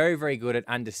and very, very good at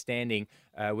understanding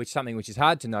something which is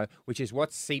hard to know, which is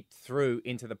what's seeped through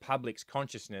into the public's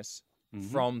consciousness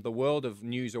from the world of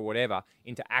news or whatever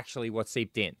into actually what's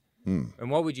seeped in. And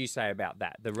what would you say about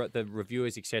that? The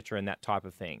reviewers, etc., and that type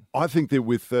of thing. I think that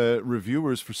with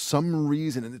reviewers, for some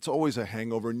reason, and it's always a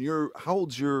hangover. And how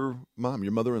old's your mom,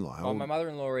 your mother-in-law? How Oh, old? my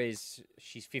mother-in-law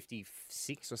she's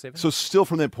 56 or 7. So still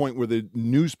from that point where the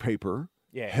newspaper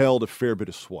Yeah. held a fair bit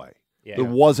of sway. Yeah. There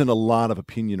wasn't a lot of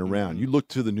opinion around. You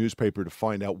looked to the newspaper to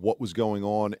find out what was going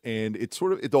on, and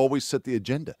it always set the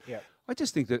agenda. Yeah. I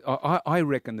just think that I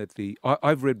reckon that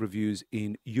I've read reviews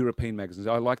in European magazines.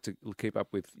 I like to keep up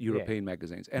with European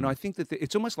magazines, and I think that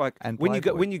it's almost like And when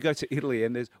Playboy. you go to Italy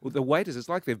and there's the waiters. It's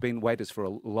like they've been waiters for a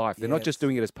life. They're not just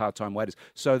doing it as part-time waiters,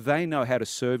 so they know how to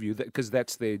serve you because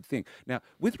that's their thing. Now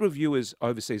with reviewers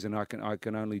overseas, and I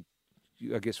can only,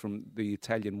 I guess, from the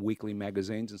Italian weekly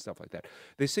magazines and stuff like that,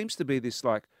 there seems to be this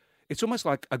like. It's almost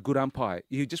like a good umpire.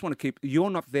 You just want to you're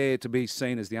not there to be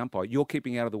seen as the umpire. You're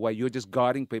keeping out of the way. You're just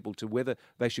guiding people to whether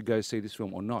they should go see this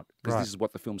film or not, because this is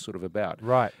what the film's sort of about.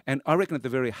 Right. And I reckon at the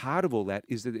very heart of all that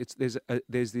is that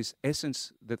there's this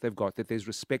essence that they've got, that there's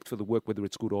respect for the work, whether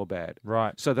it's good or bad.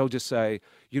 Right. So they'll just say,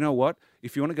 you know what?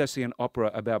 If you want to go see an opera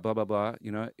about blah, blah, blah,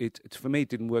 for me it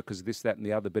didn't work because this, that, and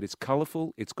the other, but it's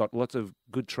colourful. It's got lots of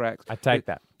good tracks. I take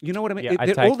that. You know what I mean? Yeah, I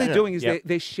take all they're that. doing is Yep.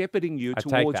 they're shepherding you I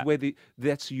take towards that. whether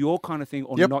that's your kind of thing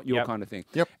or Yep. not your Yep. kind of thing.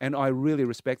 Yep. And I really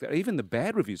respect that. Even the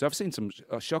bad reviews. I've seen some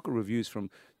shocker reviews from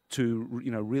two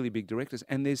really big directors,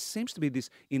 and there seems to be this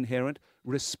inherent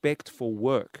respect for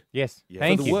work. Yes. For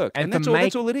Thank the you. work. And to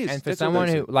that's all it is. And for That's all someone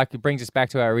that who, is. like, it brings us back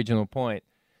to our original point,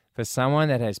 for someone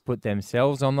that has put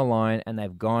themselves on the line and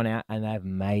they've gone out and they've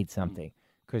made something,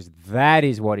 because that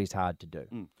is what is hard to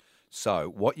do. So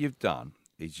what you've done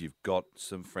is you've got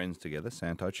some friends together,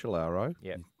 Santo Cilauro,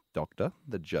 Yep. Doctor,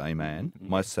 the J-Man,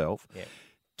 myself, Yep.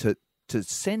 to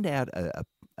send out a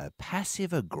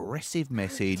passive-aggressive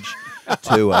message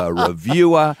to a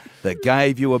reviewer that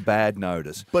gave you a bad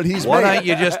notice. But he's Why made- don't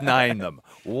you just name them?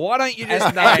 Why don't you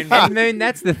just name them? I mean,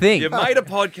 that's the thing. You've made a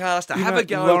podcast to have know, a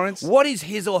go. Lawrence- What is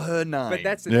his or her name? But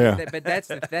that's the Yeah. but that's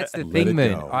the Let thing, it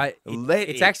Moon. go. Let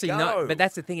It's it actually go. not. But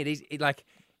that's the thing. It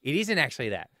isn't actually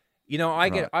that. You know,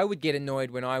 I would get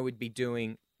annoyed when I would be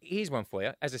doing. Here's one for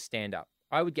you as a stand-up.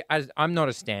 I'm not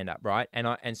a stand-up, right?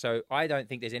 And so I don't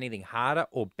think there's anything harder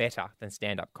or better than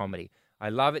stand-up comedy. I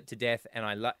love it to death,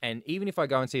 and even if I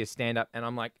go and see a stand-up and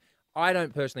I'm like, I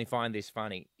don't personally find this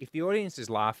funny. If the audience is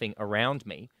laughing around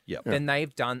me, Yep. then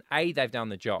they've done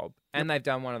the job, and they've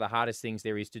done one of the hardest things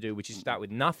there is to do, which is start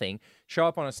with nothing, show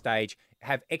up on a stage,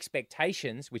 have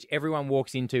expectations, which everyone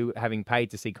walks into having paid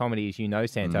to see comedy, as you know,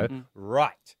 Santo.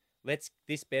 Right,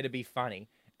 this better be funny,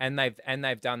 and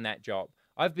they've done that job.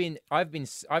 I've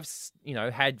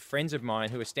had friends of mine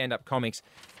who are stand-up comics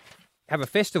have a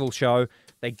festival show,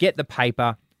 they get the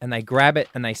paper and they grab it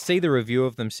and they see the review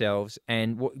of themselves,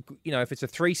 and if it's a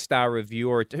 3-star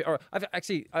review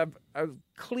I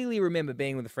clearly remember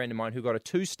being with a friend of mine who got a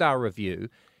 2-star review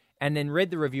and then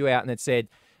read the review out and it said,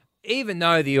 even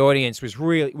though the audience was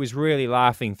really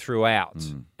laughing throughout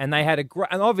and they had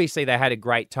and obviously they had a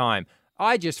great time,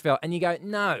 I just felt, and you go,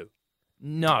 no,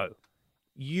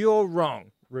 you're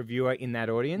wrong, reviewer in that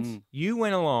audience. You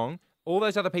went along. All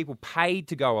those other people paid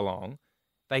to go along.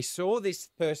 They saw this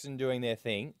person doing their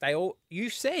thing.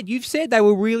 You've said they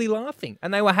were really laughing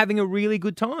and they were having a really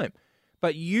good time.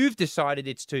 But you've decided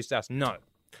it's 2 stars. No,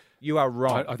 you are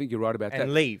wrong. I think you're right about that.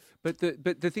 And leave. But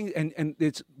the thing,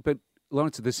 but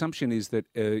Lawrence, the assumption is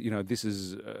that this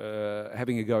is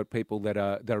having a go at people that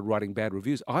are writing bad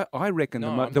reviews. I reckon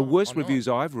the worst reviews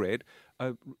I've read,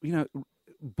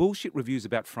 bullshit reviews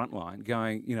about Frontline,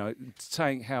 going,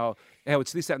 saying how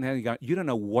it's this, that, and that, and you go, you don't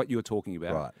know what you're talking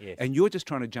about, Right. Yes. and you're just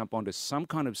trying to jump onto some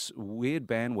kind of weird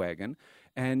bandwagon,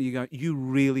 and you go, you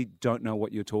really don't know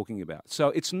what you're talking about. So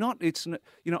it's not.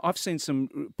 I've seen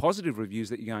some positive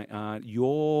reviews that you're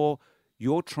going,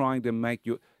 you're trying to make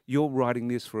you're writing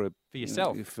this for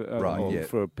yourself.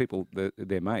 for people,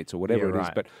 their mates or whatever Yeah, it is,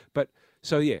 right. but.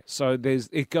 So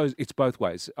it's both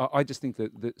ways. I just think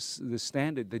that the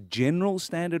standard, the general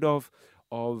standard of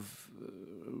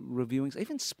reviewing,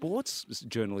 even sports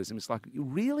journalism, is like,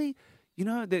 really,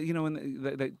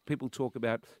 when people talk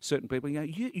about certain people,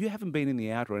 you haven't been in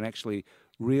the outer and actually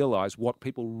realised what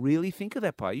people really think of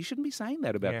that player. You shouldn't be saying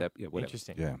that about that. Yeah, whatever.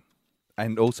 Interesting. Yeah.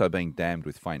 And also being damned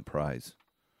with faint praise.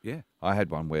 Yeah. I had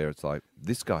one where it's like,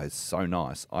 this guy is so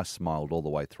nice, I smiled all the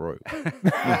way through.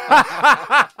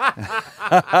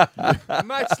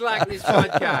 Much like this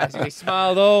podcast, we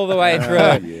smiled all the way through.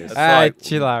 Yes. It's like,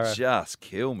 Chilaro. just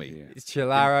kill me. It's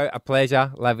Chilaro, a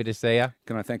pleasure. Lovely to see you.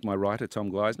 Can I thank my writer,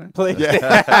 Tom Gleisner? Please. Thank you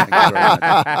very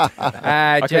much.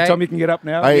 Okay, Jay? Tom, you can get up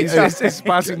now. He's just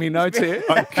passing me notes here.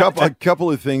 A couple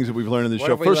of things that we've learned in this What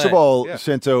show. have we First of learned? all, Yeah.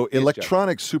 Santo, Jay.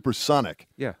 electronic supersonic.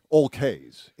 Yeah. All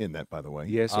K's in that, by the way.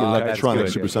 Yes, Oh, that's electronic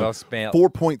good. supersonic. Well spelled.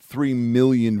 4.3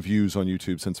 million views on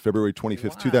YouTube since February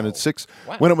 25th, 2006,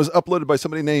 Wow. when it was uploaded by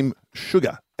somebody named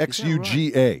Suga,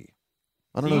 Xuga.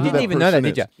 I don't know You who didn't that even know that, person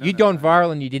did you? is. You'd gone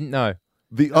viral and you didn't know.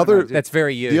 The other, That's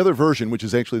very you. the other version, which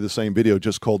is actually the same video,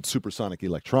 just called Supersonic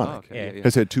Electronic, Oh, okay, yeah.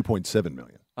 has had 2.7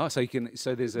 million. Oh, so you can.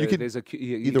 So there's a. You could- there's a.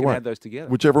 You either can one. add those together.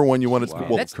 Whichever one you want it to Wow. be.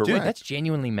 Well, that's, correct. dude, that's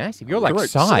genuinely massive. You're like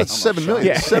Correct. So Psy. that's 7 million.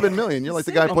 Yeah. 7 million. You're like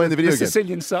the guy playing the video the game.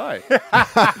 Sicilian side.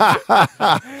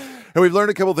 And we've learned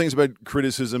a couple things about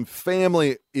criticism.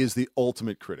 Family is the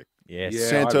ultimate critic. Yes. Yeah,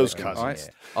 Santo's I reckon. cousins.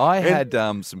 I had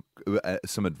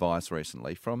some advice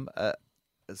recently from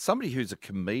somebody who's a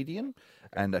comedian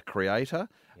and a creator,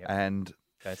 and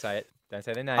Don't say it. Don't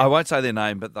say their name. I won't say their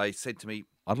name, but they said to me,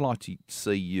 I'd like to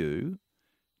see you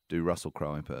do Russell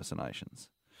Crowe impersonations.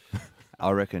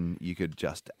 I reckon you could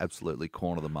just absolutely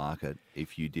corner the market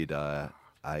if you did a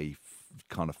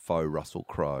kind of faux Russell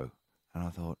Crowe. And I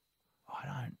thought, I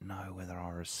don't know whether I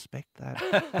respect that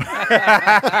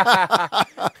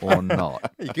or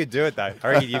not. You could do it, though. I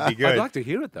reckon you'd be I'd like to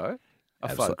hear it though.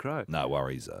 A faux crow. No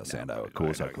worries, Sando. Of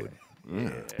course I could.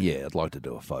 Yeah, I'd like to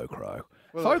do a faux Crow.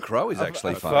 Faux Crow is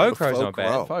actually fun. Faux Crow's not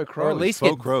bad. Faux Or Crow at least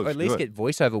Faux get, Crow's or at least good. get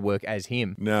voiceover work as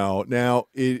him. Now,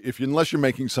 unless you're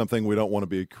making something, we don't want to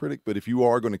be a critic, but if you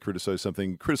are going to criticize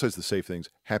something, criticize the safe things.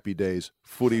 Happy Days,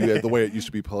 footy, the way it used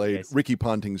to be played, Yes. Ricky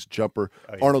Ponting's jumper,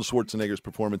 Arnold Schwarzenegger's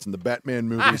performance in the Batman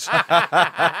movies.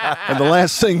 And the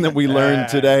last thing that we learned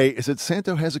today is that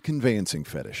Santo has a conveyancing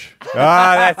fetish.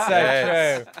 Ah, that's so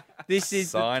Yes. true. This is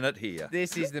Sign it here.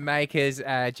 This is the makers.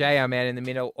 Jay, our man in the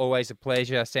middle, always a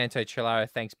pleasure. Santo Cilauro,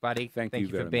 thanks, buddy. Thank you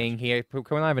for very being here.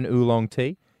 Can I have an oolong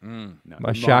tea? No,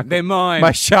 My shark. They're mine.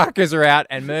 My sharkers are out.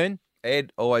 And Moon?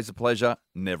 Ed, always a pleasure.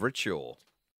 Never a chore.